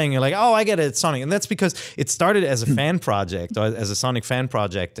start playing, you're like, oh, I get it, it's Sonic. And that's because it started as a fan project, or as a Sonic fan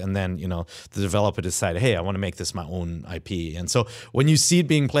project, and then, the developer decided, hey, I want to make this my own IP. And so when you see it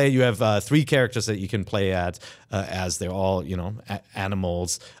being played, you have 3 characters that you can play as they're all,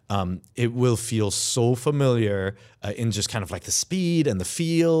 animals. It will feel so familiar in just kind of like the speed and the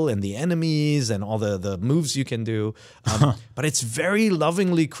feel and the enemies and all the moves you can do. But it's very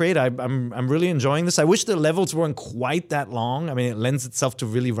lovingly created. I'm really enjoying this. I wish the levels weren't quite that long. I mean, it lends itself to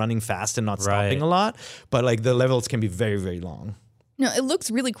really running fast and not stopping a lot. But like the levels can be very, very long. No, it looks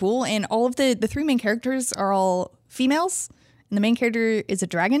really cool. And all of the 3 main characters are all females. And the main character is a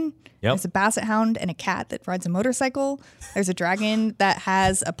dragon. Yep. There's a basset hound and a cat that rides a motorcycle. There's a dragon that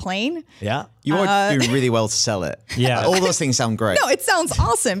has a plane. Yeah. You are doing really well to sell it. Yeah. All those things sound great. No, it sounds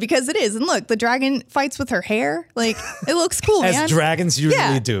awesome because it is. And look, the dragon fights with her hair. Like, it looks cool, man. As dragons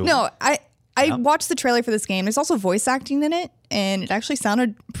usually do. No, I watched the trailer for this game. There's also voice acting in it, and it actually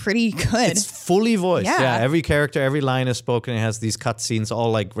sounded pretty good. It's fully voiced. Yeah. Every character, every line is spoken. It has these cutscenes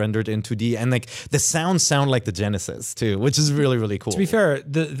all like rendered in 2D, and like the sounds sound like the Genesis too, which is really, really cool. To be fair,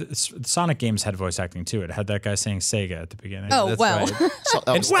 the Sonic games had voice acting too. It had that guy saying Sega at the beginning. Oh, That's well.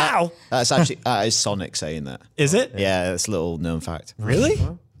 right. Wow. That's actually is Sonic saying that. Is it? Yeah, that's a little known fact. Really?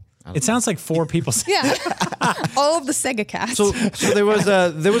 It sounds like 4 people saying Yeah. All of the Sega cats. So there was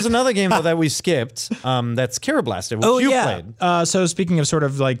another game though that we skipped. That's Carol Blaster, which you played. So speaking of sort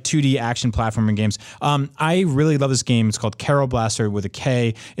of like 2D action platforming games, I really love this game. It's called Carol Blaster with a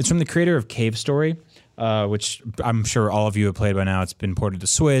K. It's from the creator of Cave Story, which I'm sure all of you have played by now. It's been ported to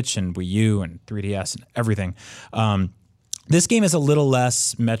Switch and Wii U and 3DS and everything. This game is a little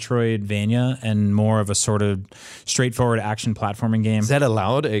less Metroidvania and more of a sort of straightforward action platforming game. Is that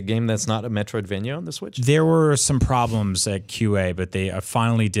allowed, a game that's not a Metroidvania on the Switch? There were some problems at QA, but they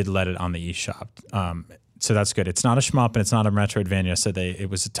finally did let it on the eShop. So that's good. It's not a shmup and it's not a Metroidvania, so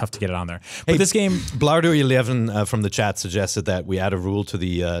it was tough to get it on there. But this game, Blardo11 from the chat suggested that we add a rule to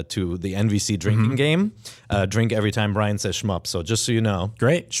the NVC drinking game. Drink every time Brian says shmup. So just so you know,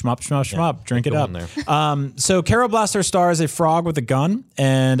 great shmup. Yeah, Drink it up. There. So Carol Blaster stars a frog with a gun,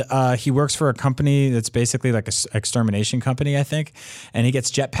 and he works for a company that's basically like an extermination company, I think. And he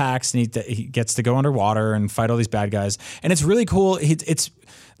gets jetpacks, and he gets to go underwater and fight all these bad guys. And it's really cool.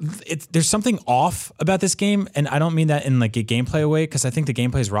 There's something off about this game, and I don't mean that in like a gameplay way, because I think the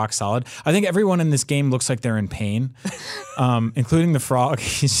gameplay is rock solid. I think everyone in this game looks like they're in pain, including the frog.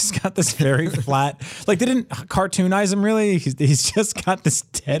 He's just got this very flat, like they didn't cartoonize him really. He's just got this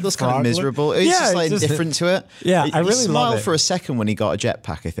dead. It looks frog kind of miserable. He's just like indifferent to it. Yeah, I really he smiled love it. for a second when he got a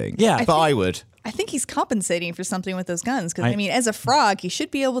jetpack, I think. Yeah. But I would. I think he's compensating for something with those guns. Because, I mean, as a frog, he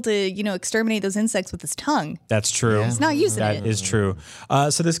should be able to, exterminate those insects with his tongue. That's true. He's not using it. That is true.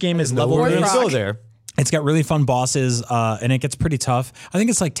 So this game is level We're based. gonna go there. It's got really fun bosses, and it gets pretty tough. I think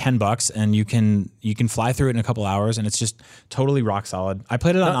it's like $10, and you can fly through it in a couple hours, and it's just totally rock solid. I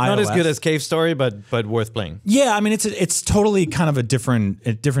played it on iOS. Not as good as Cave Story, but worth playing. Yeah, I mean it's totally kind of a different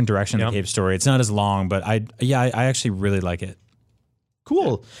direction than Cave Story. It's not as long, but I actually really like it.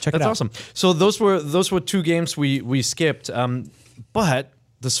 Cool. Check it That's out. awesome. So those were two games we skipped. But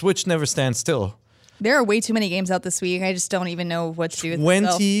the Switch never stands still. There are way too many games out this week. I just don't even know what to do with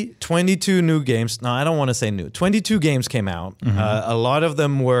myself. 22 new games. No, I don't want to say new. 22 games came out. A lot of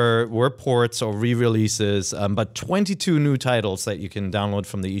them were ports or re-releases, but 22 new titles that you can download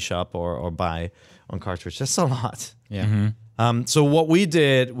from the eShop or buy on cartridge. That's a lot. Yeah. So what we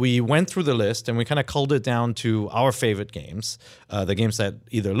did, we went through the list and we kind of culled it down to our favorite games, the games that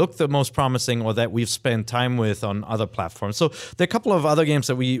either look the most promising or that we've spent time with on other platforms. So there are a couple of other games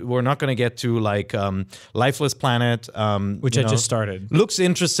that we're not going to get to, like Lifeless Planet, Which I just started. Looks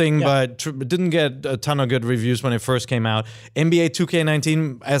interesting, but didn't get a ton of good reviews when it first came out. NBA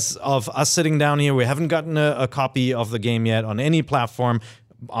 2K19, as of us sitting down here, we haven't gotten a copy of the game yet on any platform.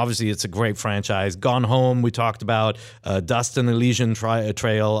 Obviously, it's a great franchise. Gone Home, we talked about. Dust and Elysian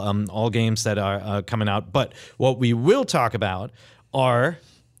Trail, all games that are coming out. But what we will talk about are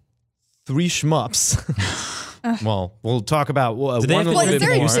three shmups. Well, we'll talk about one a they have to little Well, is bit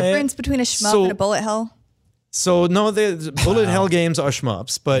there a more. difference between a shmup and a bullet hell? So, no, the bullet hell games are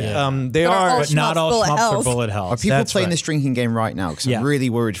shmups, but they But are are... all But not all bullet shmups hells. are bullet hells. Are people That's playing right. this drinking game right now? Because Yeah. I'm really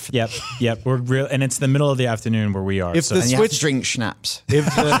worried for Yep. We're real, and it's the middle of the afternoon where we are. If so. the And you have to Switch... drink schnapps If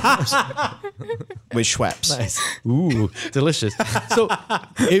the, with Schweppes. Ooh, delicious. So,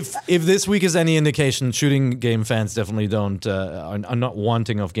 if this week is any indication, shooting game fans definitely are not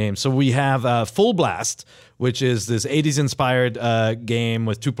wanting of games. So we have Full Blast, which is this 80s inspired game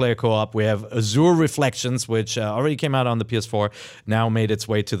with 2-player co-op. We have Azure Reflections, which already came out on the PS4, now made its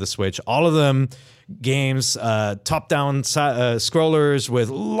way to the Switch. All of them games, top-down scrollers with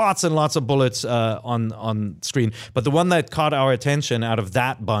lots and lots of bullets on screen. But the one that caught our attention out of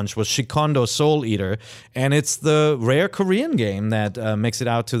that bunch was Shikondo Soul Eater, and it's the rare Korean game that makes it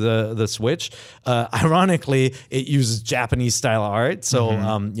out to the Switch. Ironically, it uses Japanese-style art,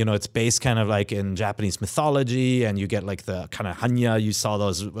 so it's based kind of like in Japanese mythology, and you get like the kind of hanya. You saw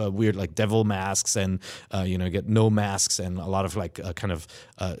those weird like devil masks, and get no masks, and a lot of like kind of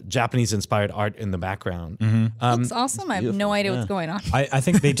Japanese-inspired art in the background. Looks awesome. I have no idea what's going on. I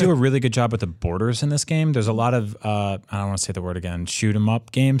think they do a really good job with the borders in this game. There's a lot of, I don't want to say the word again, shoot 'em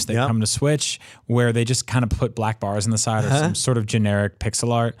up games that come to Switch where they just kind of put black bars on the side or some sort of generic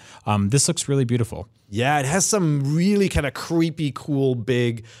pixel art. This looks really beautiful. Yeah, it has some really kind of creepy, cool,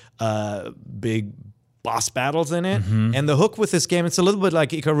 big boss battles in it. And the hook with this game, it's a little bit like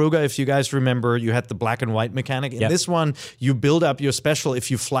Ikaruga. If you guys remember, you had the black and white mechanic. In this one, you build up your special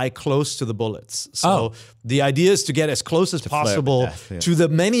if you fly close to the bullets. So the idea is to get as close as possible to the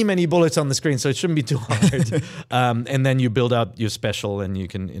many, many bullets on the screen. So it shouldn't be too hard. And then you build up your special and you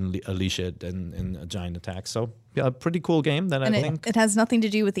can unleash it in a giant attack. So yeah, a pretty cool game that And I think. it has nothing to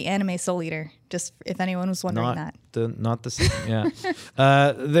do with the anime Soul Eater, just if anyone was wondering that. Not the same.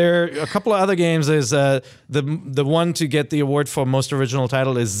 Yeah. There are a couple of other games. There's the one to get the award for most original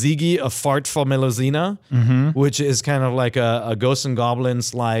title is Ziggy, A Fart for Melusina, which is kind of like a Ghosts and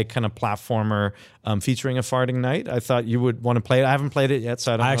Goblins like kind of platformer featuring a farting knight. I thought you would want to play it. I haven't played it yet,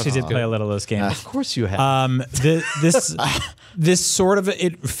 so I don't know. I actually did play a little of this game. Of course you have. This sort of,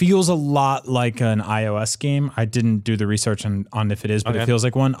 it feels a lot like an iOS game. I didn't do the research on if it is, but it feels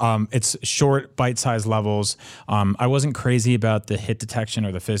like one. It's short, bite-sized levels. I wasn't crazy about the hit detection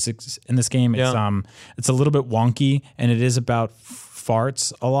or the physics in this game. It's a little bit wonky, and it is about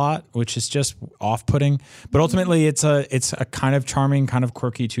farts a lot, which is just off-putting. But ultimately, it's a kind of charming, kind of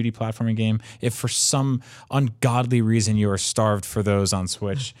quirky 2D platforming game. If for some ungodly reason you are starved for those on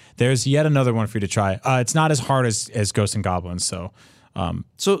Switch, there's yet another one for you to try. It's not as hard as Ghosts and Goblins, so...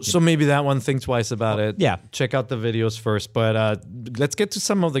 So maybe that one, think twice about it. Yeah. Check out the videos first. But let's get to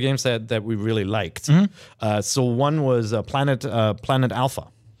some of the games that we really liked. So one was Planet Alpha.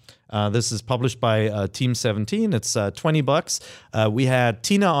 This is published by Team 17. It's $20. We had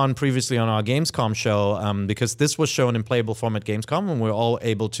Tina on previously on our Gamescom show because this was shown in playable form at Gamescom, and we were all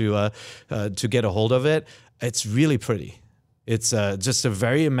able to get a hold of it. It's really pretty. It's just a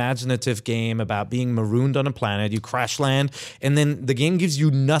very imaginative game about being marooned on a planet. You crash land, and then the game gives you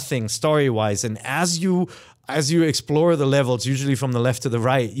nothing story-wise. And as you as you explore the levels, usually from the left to the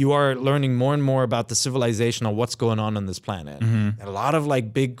right, you are learning more and more about the civilization or what's going on this planet. And a lot of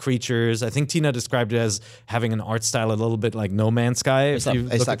like big creatures. I think Tina described it as having an art style a little bit like No Man's Sky. It's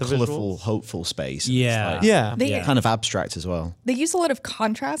that colorful, hopeful space. Yeah. It's like They kind of abstract as well. They use a lot of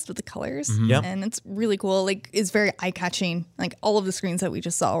contrast with the colors, Yep. and it's really cool. Like, it's very eye-catching. Like, all of the screens that we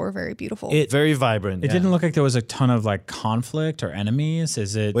just saw were very beautiful. Very vibrant. It didn't look like there was a ton of like conflict or enemies.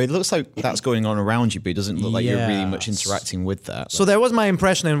 Is it? Well, it looks like that's going on around you, but it doesn't look like you're really Yeah. much interacting with that. So that was my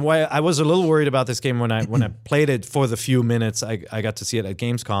impression, and why I was a little worried about this game when I played it for the few minutes I got to see it at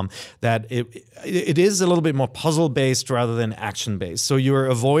Gamescom. That it is a little bit more puzzle based rather than action based. So you're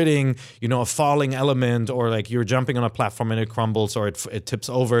avoiding a falling element, or like you're jumping on a platform and it crumbles or it tips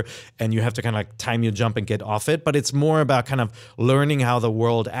over, and you have to kind of like time your jump and get off it. But it's more about kind of learning how the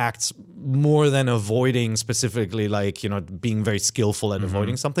world acts more than avoiding specifically, like being very skillful at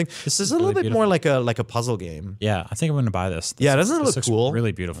avoiding something. This is a little bit more like a puzzle game. Yeah, I think I'm going to buy this. Yeah, doesn't it This look looks cool?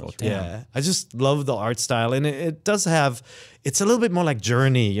 Really beautiful. Damn. Yeah, I just love the art style, and it does have. It's a little bit more like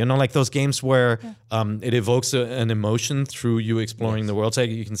Journey, like those games where it evokes an emotion through you exploring the world. So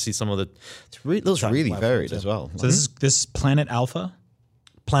you can see some of the. It looks really varied as well. So this is Planet Alpha.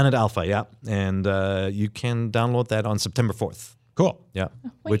 Planet Alpha, yeah, and you can download that on September 4th. Cool. Yeah,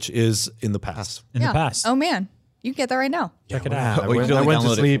 which is in the past. In the past. Oh, man. You can get that right now. Check it out. I Well, you went, can I only went to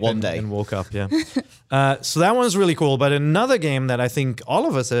download it sleep one day. and woke up. Yeah. So that one's really cool. But another game that I think all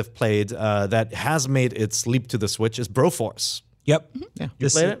of us have played that has made its leap to the Switch is Broforce. Yep. Yeah. You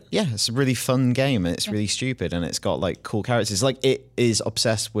played it? Yeah, it's a really fun game, and it's really stupid, and it's got like cool characters. Like, it is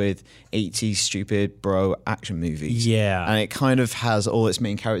obsessed with 80s stupid bro action movies. Yeah. And it kind of has all its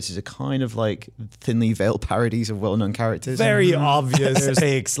main characters are kind of like thinly veiled parodies of well-known characters. Very obvious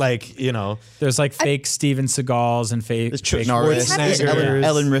takes, like, There's like fake Steven Seagals and fake. There's Chuck fake Norris, Schwarzeneggers.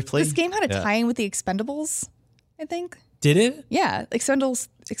 Ellen Ripley. This game had a tie-in with the Expendables, I think. Did it? Yeah,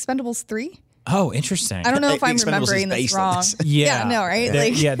 Expendables 3. Oh, interesting. I don't know if The I'm Expendables remembering is this based on wrong. this. Yeah. No, right?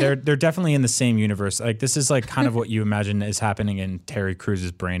 They're definitely in the same universe. Like, this is like kind of what you imagine is happening in Terry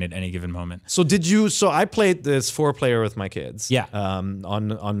Cruz's brain at any given moment. So I played this 4-player with my kids. Yeah.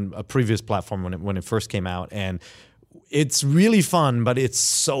 On a previous platform when it first came out, and it's really fun, but it's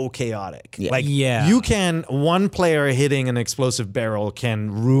so chaotic. Yeah. Like, Yeah. you can, one player hitting an explosive barrel can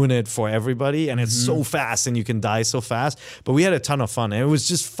ruin it for everybody, and it's so fast, and you can die so fast. But we had a ton of fun, and it was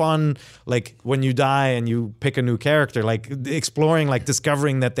just fun, like, when you die and you pick a new character, like, exploring, like,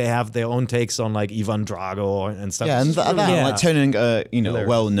 discovering that they have their own takes on, like, Ivan Drago and stuff. Yeah, and It's just really Yeah. like turning a Hilarious.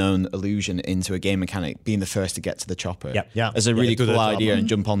 well-known illusion into a game mechanic, being the first to get to the chopper, Yep. Yeah. is a Yeah, really do the cool chopper. idea, and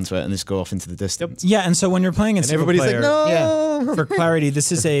jump onto it and just go off into the distance. Yeah, and so when you're playing in single everybody's like, player, no. Yeah. for clarity,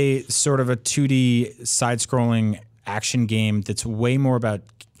 this is a sort of a 2D side-scrolling action game that's way more about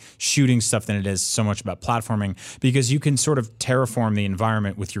shooting stuff than it is so much about platforming, because you can sort of terraform the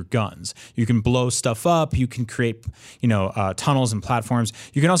environment with your guns. You can blow stuff up. You can create, tunnels and platforms.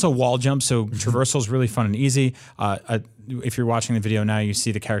 You can also wall jump, so traversal is really fun and easy. If you're watching the video now, you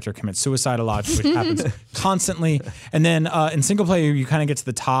see the character commit suicide a lot, which happens constantly. And then in single player, you kind of get to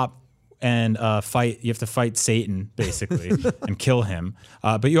the top and fight. You have to fight Satan basically and kill him.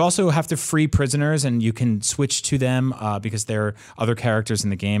 But you also have to free prisoners, and you can switch to them because there are other characters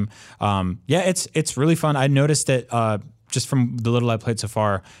in the game. It's really fun. I noticed that just from the little I played so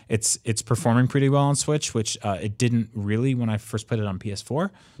far, it's performing pretty well on Switch, which it didn't really when I first played it on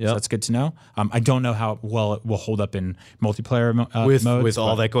PS4. So that's good to know. I don't know how well it will hold up in multiplayer modes. with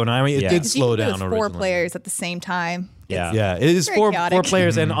all that going on. I mean, it did You slow can do down it with 4 originally. players at the same time. Yeah. Yeah, it is Very four chaotic.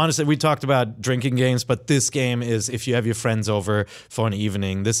 players, and honestly, we talked about drinking games, but this game is if you have your friends over for an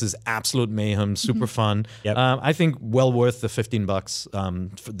evening. This is absolute mayhem, super fun. Yep. I think well worth the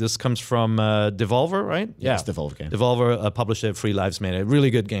 $15. This comes from Devolver, right? Yeah, it's Devolver game. Devolver published it. Free Lives made it.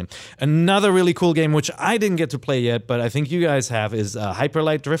 Really good game. Another really cool game, which I didn't get to play yet, but I think you guys have, is Hyper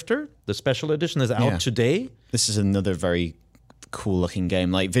Light Drifter. The special edition is out today. This is another very cool looking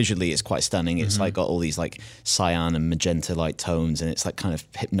game. Like, visually it's quite stunning. It's like got all these like cyan and magenta like tones, and it's like kind of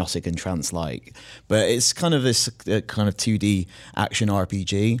hypnotic and trance like, but it's kind of this kind of 2D action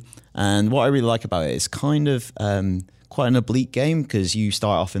RPG. And what I really like about it is kind of quite an oblique game, because you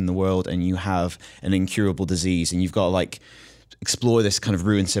start off in the world and you have an incurable disease, and you've got to like explore this kind of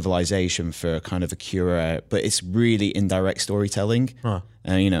ruined civilization for kind of a cure, but it's really indirect storytelling.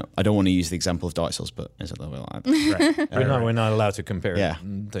 I don't want to use the example of Dark Souls, but it's a little bit like that. Right. We're not allowed to compare Yeah.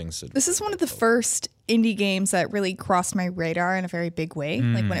 things. This is one of the first indie games that really crossed my radar in a very big way.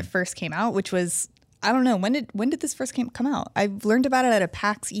 Like when it first came out, which was, I don't know, when did this first come out? I learned about it at a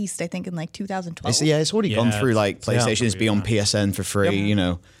PAX East, I think in like 2012. It's already gone through like PlayStation. It's been on PSN for free.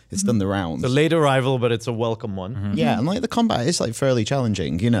 It's done the rounds. The late arrival, but it's a welcome one. Yeah, and like the combat is like fairly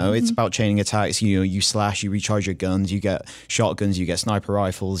challenging. You know, it's about chaining attacks. You know, you slash, you recharge your guns, you get shotguns, you get sniper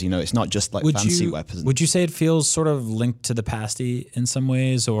rifles. You know, it's not just like fancy weapons. Would you say it feels sort of linked to the pasty in some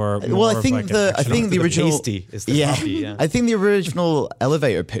ways, or well, I think the original pasty is the pasty, yeah. I think the original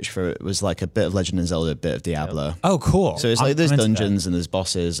elevator pitch for it was like a bit of Legend of Zelda, a bit of Diablo. Oh, cool. So it's like there's dungeons and there's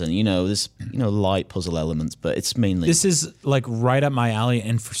bosses and there's light puzzle elements, but it's mainly this is like right up my alley,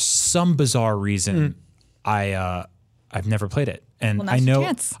 and for some bizarre reason, I've never played it, and I know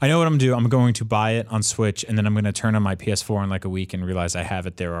what I'm gonna do. I'm going to buy it on Switch, and then I'm gonna turn on my PS4 in like a week and realize I have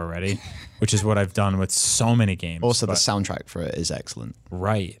it there already, which is what I've done with so many games. Also, the soundtrack for it is excellent.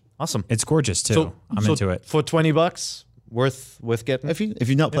 Right, awesome. It's gorgeous too. So, I'm into it for $20. Worth getting. If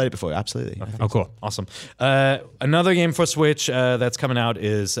you've not played it before, absolutely. Oh, cool, awesome. Another game for Switch that's coming out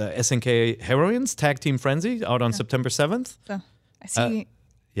is SNK Heroines Tag Team Frenzy out on September 7th. So I see.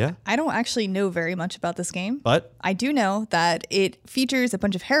 Yeah. I don't actually know very much about this game, but I do know that it features a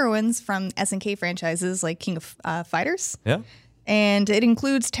bunch of heroines from SNK franchises like King of Fighters. Yeah. And it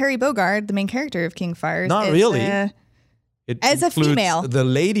includes Terry Bogard, the main character of King of Fighters. Not really. As a female. The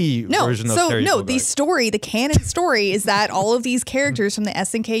lady version of Terry Bogard. The canon story is that all of these characters from the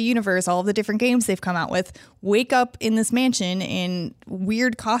SNK universe, all of the different games they've come out with, wake up in this mansion in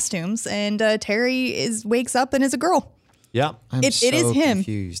weird costumes, and Terry wakes up and is a girl. Yeah. It is him.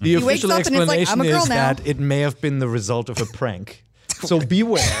 Confused. The official explanation I'm a girl is now. that it may have been the result of a prank. So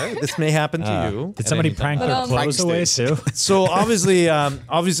beware, this may happen to you. Did somebody prank their clothes away too? So obviously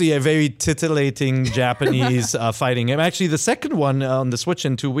a very titillating Japanese fighting game. Actually, the second one on the Switch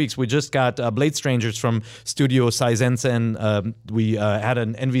in 2 weeks. We just got Blade Strangers from Studio Saizensen. We had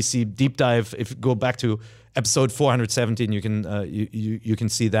an NVC deep dive. If you go back to episode 417, you can you can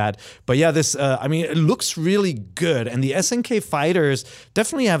see that. But yeah, this it looks really good, and the SNK fighters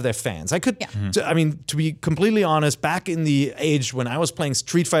definitely have their fans. I could, to be completely honest, back in the age when I was playing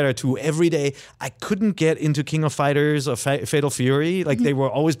Street Fighter 2 every day, I couldn't get into King of Fighters or Fatal Fury. Like they were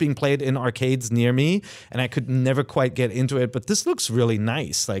always being played in arcades near me, and I could never quite get into it. But this looks really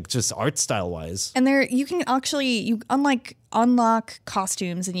nice, like just art style wise. And you can actually unlock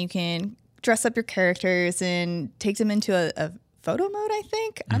costumes, and you can dress up your characters and take them into a photo mode, I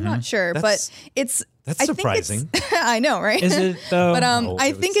think. I'm not sure, but that's surprising. I know, right? Is it though? But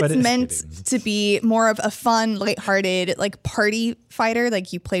I think it's meant to be more of a fun, lighthearted, like party fighter.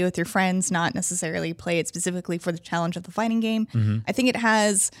 Like you play with your friends, not necessarily play it specifically for the challenge of the fighting game. I think it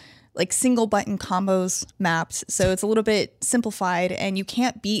has like single button combos mapped, so it's a little bit simplified, and you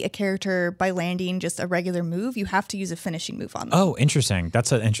can't beat a character by landing just a regular move. You have to use a finishing move on them. Oh, interesting.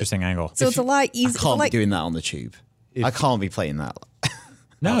 That's an interesting angle. So it's a lot easier. I can't be doing that on the tube. I can't be playing that.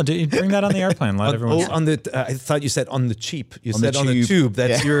 No, bring that on the airplane. Let everyone. I thought you said on the cheap. You On said the on the tube. tube.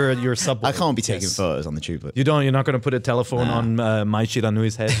 That's your subway. I can't be taking photos on the tube. But You're not going to put a telephone on Mai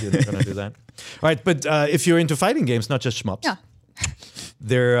Shiranui's head. You're not going to do that. All right, but if you're into fighting games, not just shmups. Yeah.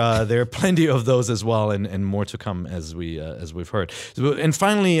 There are plenty of those as well, and more to come as we've heard. And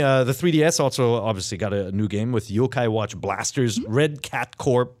finally, the 3DS also obviously got a new game with Yokai Watch Blasters, Red Cat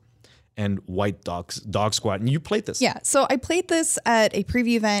Corp, and White Dog Squad. And you played this? Yeah. So I played this at a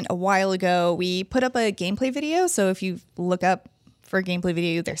preview event a while ago. We put up a gameplay video, so if you look up for a gameplay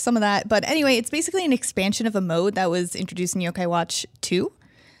video, there's some of that. But anyway, it's basically an expansion of a mode that was introduced in Yokai Watch 2,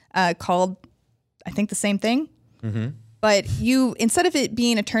 called, I think, the same thing. But instead of it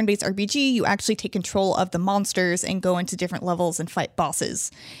being a turn-based RPG, you actually take control of the monsters and go into different levels and fight bosses.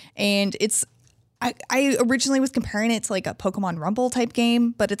 And I originally was comparing it to like a Pokemon Rumble type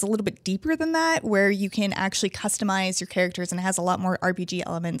game, but it's a little bit deeper than that, where you can actually customize your characters, and it has a lot more RPG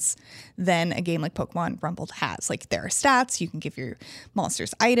elements than a game like Pokemon Rumble has. Like there are stats, you can give your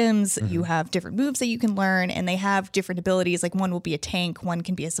monsters items, you have different moves that you can learn, and they have different abilities. Like one will be a tank, one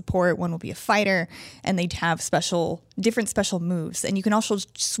can be a support, one will be a fighter, and they have different special moves. And you can also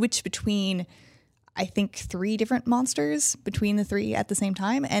switch between, I think, 3 different monsters between the 3 at the same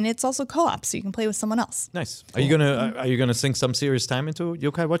time, and it's also co-op, so you can play with someone else. Nice. Are you gonna sink some serious time into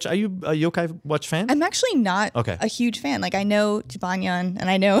Yokai Watch? Are you a Yokai Watch fan? I'm actually not a huge fan. Like I know Jibanyan, and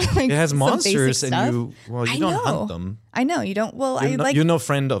I know like it has some monsters, basic and stuff. you don't hunt them. I know you don't. Well, you're no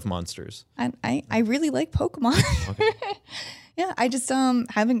friend of monsters. I really like Pokemon. Yeah, I just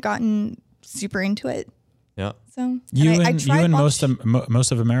haven't gotten super into it. Yeah. So you and most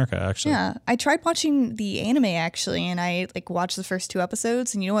of America, actually. Yeah, I tried watching the anime actually, and I watched the first 2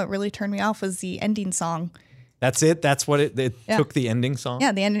 episodes, and you know what really turned me off was the ending song. That's it. That's what it took, the ending song.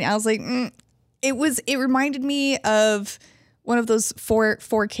 Yeah, the ending. I was like, It reminded me of one of those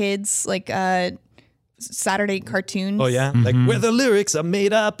four kids Saturday cartoons. Oh yeah, like where the lyrics are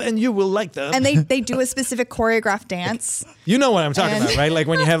made up and you will like them. And they do a specific choreographed dance. You know what I'm talking And- about, right? Like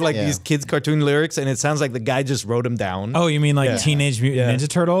when you have like Yeah. these kids' cartoon lyrics and it sounds like the guy just wrote them down. Oh, you mean like Teenage Mutant Ninja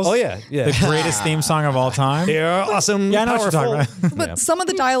Turtles? Oh, yeah, yeah. The greatest theme song of all time. They're awesome. Yeah, I know what you're powerful. talking But some of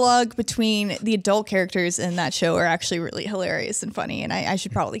the dialogue between the adult characters in that show are actually really hilarious and funny, and I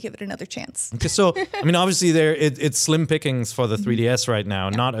should probably give it another chance. Okay, so I mean, obviously, it's slim pickings for the 3DS right now.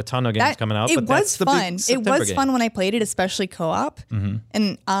 Not a ton of games coming out. It but that's was the big fun. It September was game. fun when I played it, especially co-op.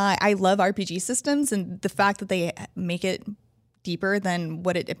 And I love RPG systems, and the fact that they make it deeper than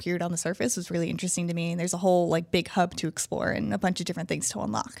what it appeared on the surface was really interesting to me. And there's a whole like big hub to explore and a bunch of different things to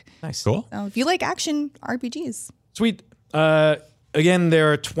unlock. Nice, Cool. So if you like action RPGs, sweet. Again,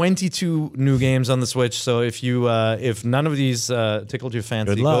 there are 22 new games on the Switch. So if none of these tickled your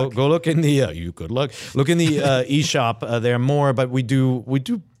fancy, Good luck. go look in the good luck. Look in the eShop. There are more, but we do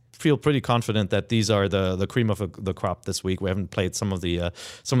feel pretty confident that these are the cream of the crop this week. We haven't played some of the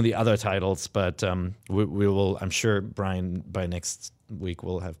other titles, but we will. I'm sure Brian by next week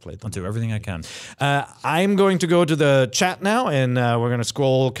will have played them. I'll do everything I can. I'm going to go to the chat now, and we're going to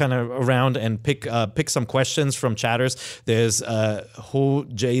scroll kind of around and pick some questions from chatters. There's Ho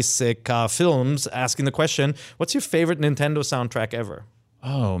J Sika Films asking the question: what's your favorite Nintendo soundtrack ever?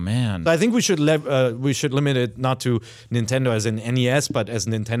 Oh man. So I think we should limit it not to Nintendo as in NES, but as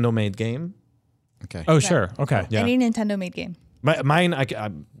Nintendo made game. Okay. Oh sure. Okay. Yeah. any Nintendo made game. Mine, I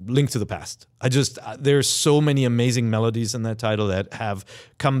Link to the Past. There's so many amazing melodies in that title that have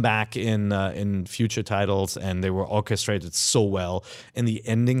come back in future titles, and they were orchestrated so well. And the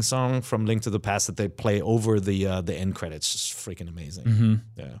ending song from Link to the Past that they play over the end credits, just freaking amazing.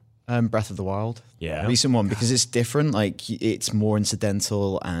 Yeah. Breath of the Wild. Yeah. Recent one, because it's different. Like, it's more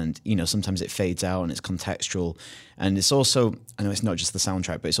incidental, and sometimes it fades out and it's contextual. And it's also, I know it's not just the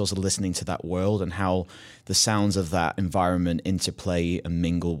soundtrack, but it's also listening to that world and how the sounds of that environment interplay and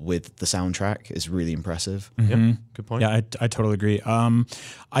mingle with the soundtrack is really impressive. Yeah. Good point. Yeah, I totally agree.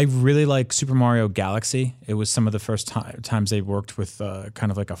 I really like Super Mario Galaxy. It was some of the first times they worked with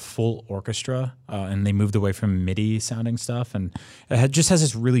kind of like a full orchestra, and they moved away from MIDI sounding stuff, and it just has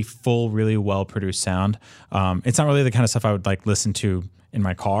this really full, really well produced sound. It's not really the kind of stuff I would like listen to in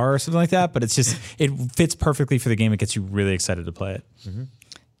my car or something like that, but it fits perfectly for the game. It gets you really excited to play it. Mm-hmm.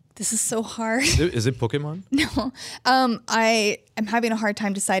 This is so hard. Is it Pokemon? No. I am having a hard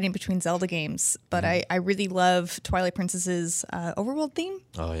time deciding between Zelda games, but I really love Twilight Princess's overworld theme.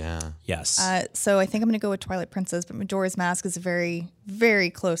 Oh yeah. Yes. So I think I'm going to go with Twilight Princess, but Majora's Mask is a very, very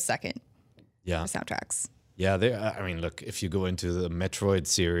close second Yeah. for soundtracks. Yeah, I mean, look, if you go into the Metroid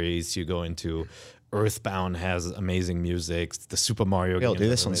series, you go into Earthbound has amazing music. The Super Mario We'll games do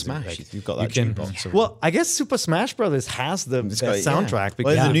this have on amazing Smash. music. You've got You that can- jukebox. Well, I guess Super Smash Brothers has the best soundtrack.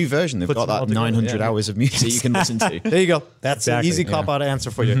 Well, because the new version, they've puts got them all that together. 900 Yeah. hours of music you can listen to. There you go. That's Exactly, an easy cop-out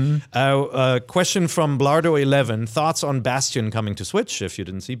answer for you. Question from Blardo11. Thoughts on Bastion coming to Switch? If you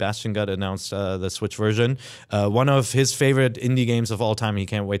didn't see, Bastion got announced the Switch version. One of his favorite indie games of all time. He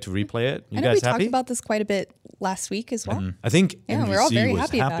can't wait to replay it. You I know guys we happy? talked about this quite a bit last week as well. I think Yeah, NVC we're all very was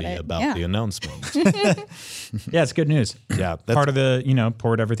happy about it. Yeah. the announcement. yeah, it's good news. Yeah, that's Part of the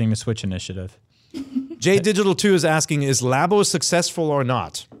port everything to Switch initiative. J Digital 2 is asking, is Labo successful or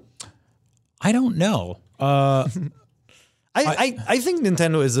not? I don't know. I think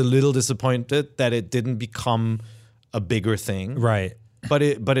Nintendo is a little disappointed that it didn't become a bigger thing. Right. But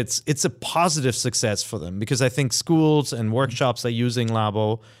it's a positive success for them because I think schools and workshops are using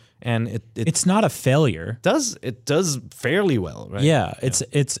Labo, and It's not a failure. does fairly well, right? Yeah,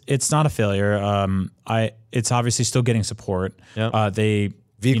 it's not a failure. It's obviously still getting support. Yeah. They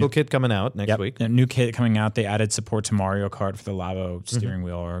Vehicle kit coming out next week. A new kit coming out. They added support to Mario Kart for the Labo steering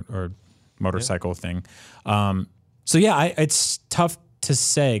wheel or motorcycle thing. So yeah, it's tough to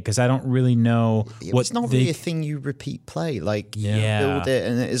say because I don't really know what It's not really a thing you repeat play. Like, you Yeah. build it,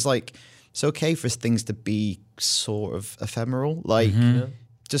 and it's like, it's okay for things to be sort of ephemeral. Like,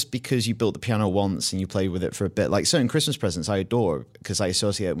 just because you built the piano once and you played with it for a bit, like certain Christmas presents I adore because I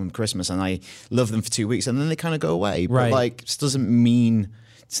associate them with Christmas and I love them for 2 weeks and then they kind of go away. But Right. like, this doesn't mean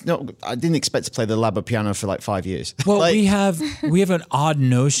it's not. I didn't expect to play the Labo piano for like 5 years. Well, Like, we have an odd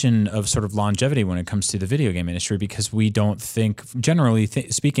notion of sort of longevity when it comes to the video game industry because we don't think, generally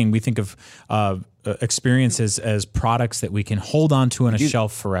speaking, we think of experiences as products that we can hold on to on a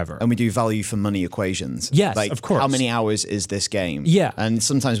shelf forever. and we do value for money equations. Yes, like, of course. How many hours is this game? Yeah. And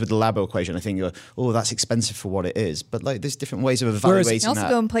sometimes with the Labo equation, I think, oh, that's expensive for what it is. But like, there's different ways of Whereas- You evaluating can also that.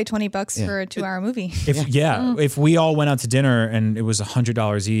 go and play $20 for a 2-hour movie. If we all went out to dinner and it was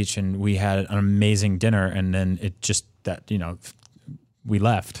 $100 each and we had an amazing dinner and then it just we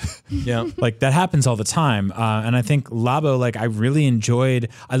left. Yeah. Like that happens all the time. And I think Labo, like I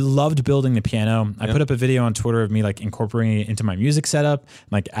loved building the piano. I put up a video on Twitter of me like incorporating it into my music setup,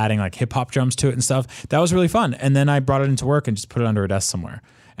 like adding like hip hop drums to it and stuff. That was really fun. And then I brought it into work and just put it under a desk somewhere.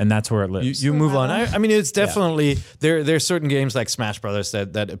 And that's where it lives. You move on. I mean, it's definitely there's certain games like Smash Brothers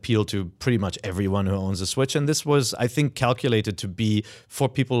that appeal to pretty much everyone who owns a Switch, and this was, I think, calculated to be for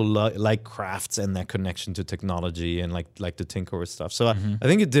people who like crafts and their connection to technology and like to tinker with stuff. So I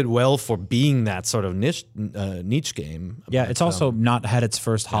think it did well for being that sort of niche game. Yeah, it's also not had its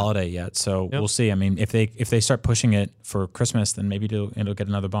first holiday yet, so we'll see. I mean, if they start pushing it for Christmas, then maybe it'll get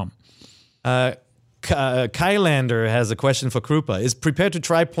another bump. Kylander has a question for Krupa. Is prepared to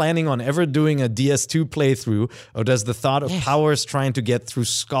try planning on ever doing a DS2 playthrough, or does the thought of Powers trying to get through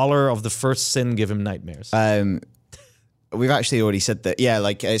Scholar of the First Sin give him nightmares? We've actually already said that. Yeah,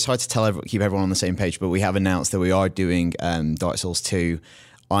 like it's hard to keep everyone on the same page, but we have announced that we are doing Dark Souls 2.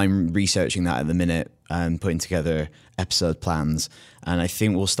 I'm researching that at the minute and putting together episode plans, and I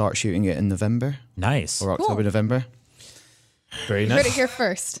think we'll start shooting it in November. Nice. Or October, November. Very You nice. heard it here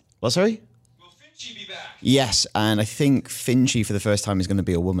first. What, sorry? Be back. Yes, and I think Finchie for the first time is going to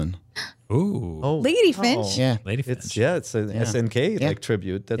be a woman. Ooh. Lady Finch. Yeah. Lady Finch. It's an SNK like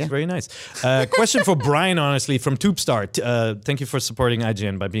tribute. That's Yeah. very nice. Question for Brian, honestly, from TubeStar. Thank you for supporting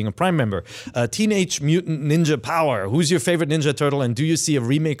IGN by being a Prime member. Teenage Mutant Ninja Power. Who's your favorite Ninja Turtle, and do you see a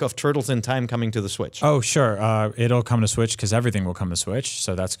remake of Turtles in Time coming to the Switch? Oh, sure. It'll come to Switch because everything will come to Switch.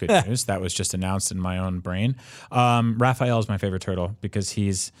 So that's good news. That was just announced in my own brain. Raphael is my favorite turtle because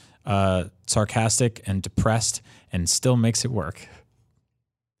he's sarcastic and depressed and still makes it work.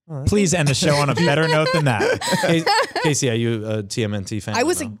 Please end the show on a better note than that. Casey, are you a TMNT fan? I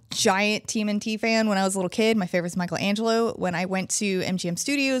was a giant TMNT fan when I was a little kid. My favorite was Michelangelo. When I went to MGM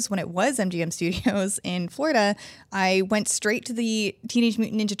Studios, when it was MGM Studios in Florida, I went straight to the Teenage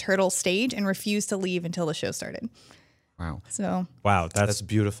Mutant Ninja Turtles stage and refused to leave until the show started. Wow. So Wow, That's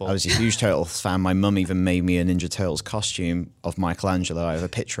beautiful. I was a huge Turtles fan. My mum even made me a Ninja Turtles costume of Michelangelo. I have a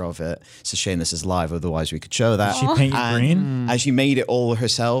picture of it. It's a shame this is live, otherwise we could show that. she paint you green. And she made it all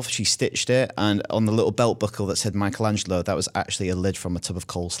herself. She stitched it, and on the little belt buckle that said Michelangelo, that was actually a lid from a tub of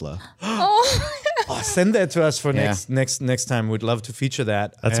coleslaw. Send that to us for Yeah. next time. We'd love to feature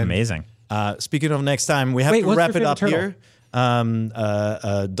that. That's And, amazing. Speaking of next time, we have Wait, to what's wrap your it up favorite here.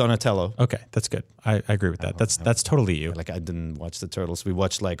 Donatello. Okay, that's good. I agree with that. That's totally you. Like I didn't watch the turtles. We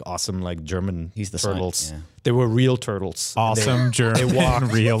watched like awesome like German He's the turtles. side, yeah. They were real turtles. Awesome German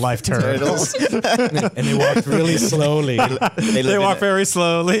real life turtles. And they walked really slowly. They walk very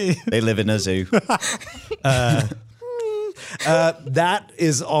slowly. They live in a zoo. That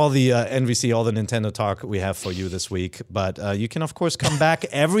is all the NVC, all the Nintendo talk we have for you this week. But you can, of course, come back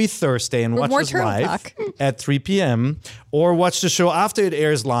every Thursday and watch more us turtle live talk. at 3 p.m. or watch the show after it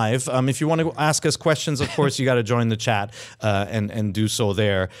airs live. If you want to ask us questions, of course, you got to join the chat and do so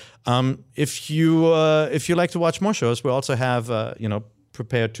there. If you like to watch more shows, we also have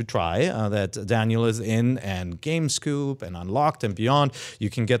Prepared to Try that Daniel is in, and Game Scoop and Unlocked and Beyond. You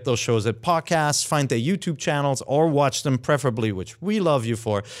can get those shows at podcasts, find their YouTube channels, or watch them preferably, which we love you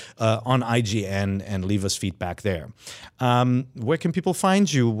for, on IGN, and leave us feedback there. Where can people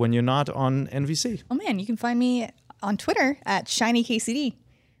find you when you're not on NVC? Oh man, you can find me on Twitter at ShinyKCD.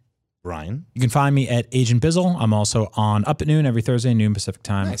 Brian? You can find me at Agent Bizzle. I'm also on Up at Noon every Thursday, noon Pacific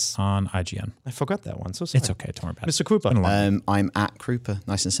time Nice. on IGN. I forgot that one. So sorry. It's okay. Don't worry about it. Mr. Krupa. I'm at Krupa.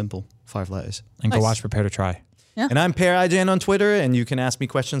 Nice and simple. 5 letters. And go Nice. watch Prepare to Try. And I'm Per IGN on Twitter, and you can ask me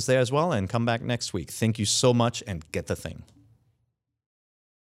questions there as well, and come back next week. Thank you so much, and get the thing.